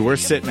dude, we're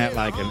sitting at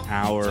like an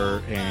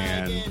hour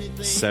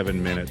and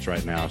 7 minutes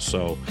right now.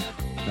 So.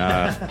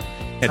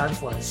 Time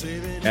flies.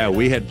 Yeah,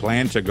 we had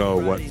planned to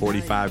go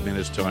 45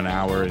 minutes to an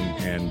hour,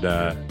 and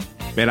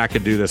man, I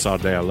could do this all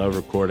day. I love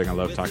recording. I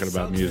love talking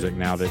about music.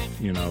 Now that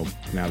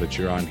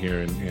you're on here,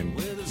 and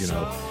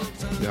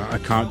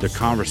the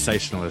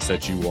conversationalist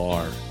that you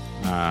are,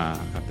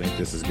 I think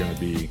this is going to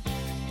be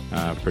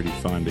pretty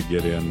fun to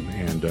get in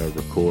and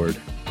record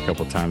a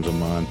couple times a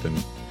month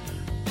and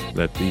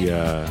let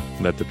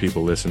the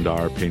people listen to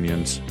our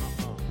opinions.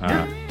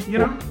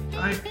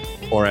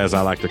 Or as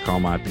I like to call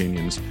my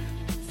opinions,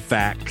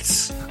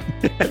 facts.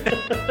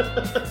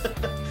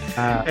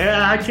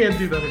 Yeah, I can't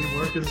do that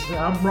anymore because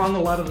I'm wrong a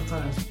lot of the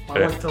times.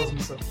 My wife tells me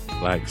so.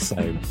 Like,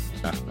 same.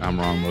 I'm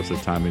wrong most of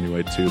the time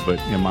anyway, too. But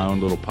in my own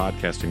little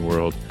podcasting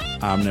world,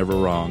 I'm never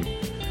wrong,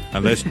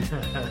 unless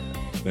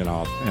then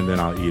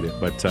I'll eat it.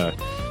 But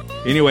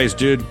anyways,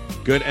 dude,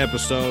 good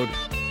episode.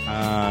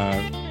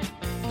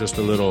 Just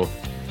a little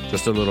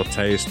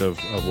taste of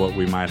what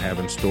we might have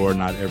in store.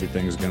 Not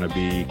everything's going to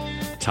be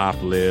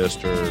top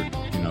list or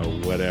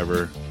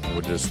whatever.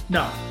 We'll just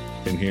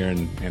in here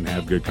and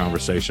have good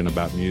conversation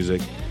about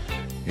music,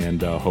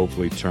 and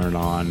hopefully turn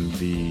on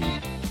the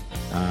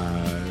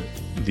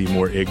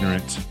more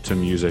ignorant to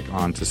music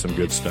onto some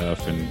good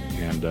stuff, and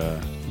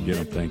get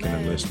them thinking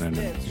and listening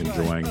and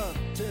enjoying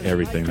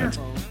everything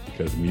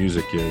because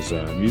music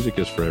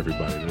is for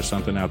everybody. There's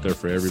something out there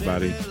for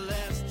everybody.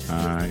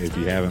 If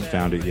you haven't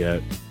found it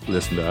yet,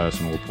 listen to us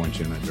and we'll point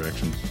you in that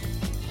direction.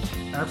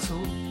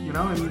 Absolutely.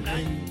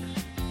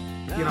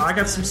 I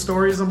got some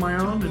stories of my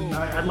own, and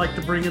I'd like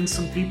to bring in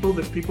some people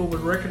that people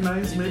would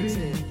recognize maybe,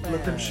 and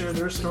let them share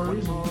their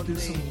stories, and we'll do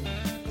some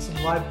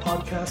live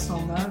podcasts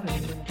on that,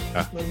 and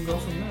let them go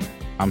from there.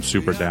 I'm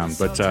super down.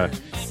 But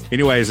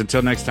anyways,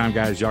 until next time,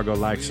 guys, y'all go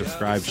like,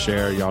 subscribe,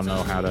 share. Y'all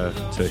know how to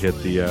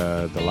hit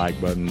the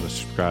like button, the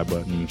subscribe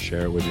button,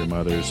 share it with your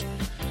mothers.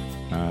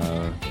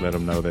 Let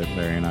them know that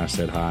Larry and I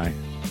said hi.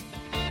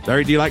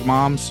 Larry, do you like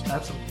moms?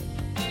 Absolutely.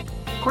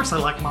 Of course I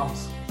like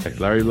moms. Okay,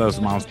 Larry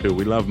loves moms too.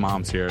 We love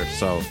moms here,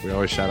 so we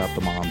always shout out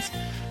the moms.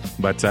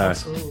 But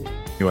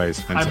anyways,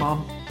 hi,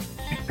 Mom.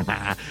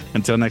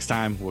 Until next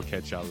time, we'll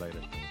catch y'all later.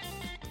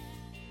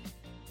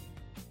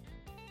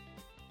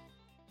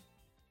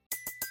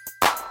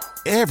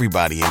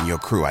 Everybody in your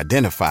crew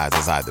identifies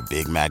as either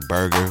Big Mac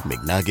Burger,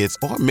 McNuggets,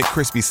 or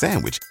McCrispy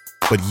Sandwich.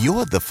 But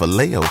you're the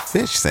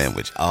Filet-O-Fish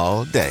Sandwich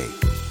all day.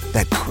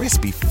 That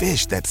crispy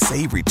fish, that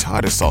savory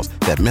tartar sauce,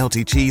 that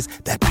melty cheese,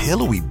 that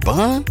pillowy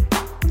bun.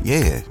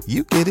 Yeah,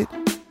 you get it.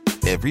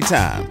 Every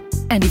time.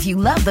 And if you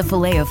love the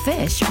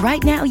Filet-O-Fish,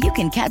 right now you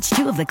can catch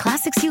two of the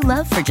classics you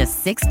love for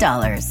just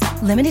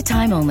 $6. Limited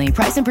time only.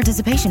 Price and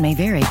participation may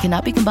vary.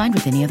 Cannot be combined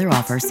with any other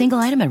offer. Single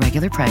item at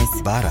regular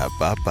price.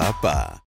 Ba-da-ba-ba-ba.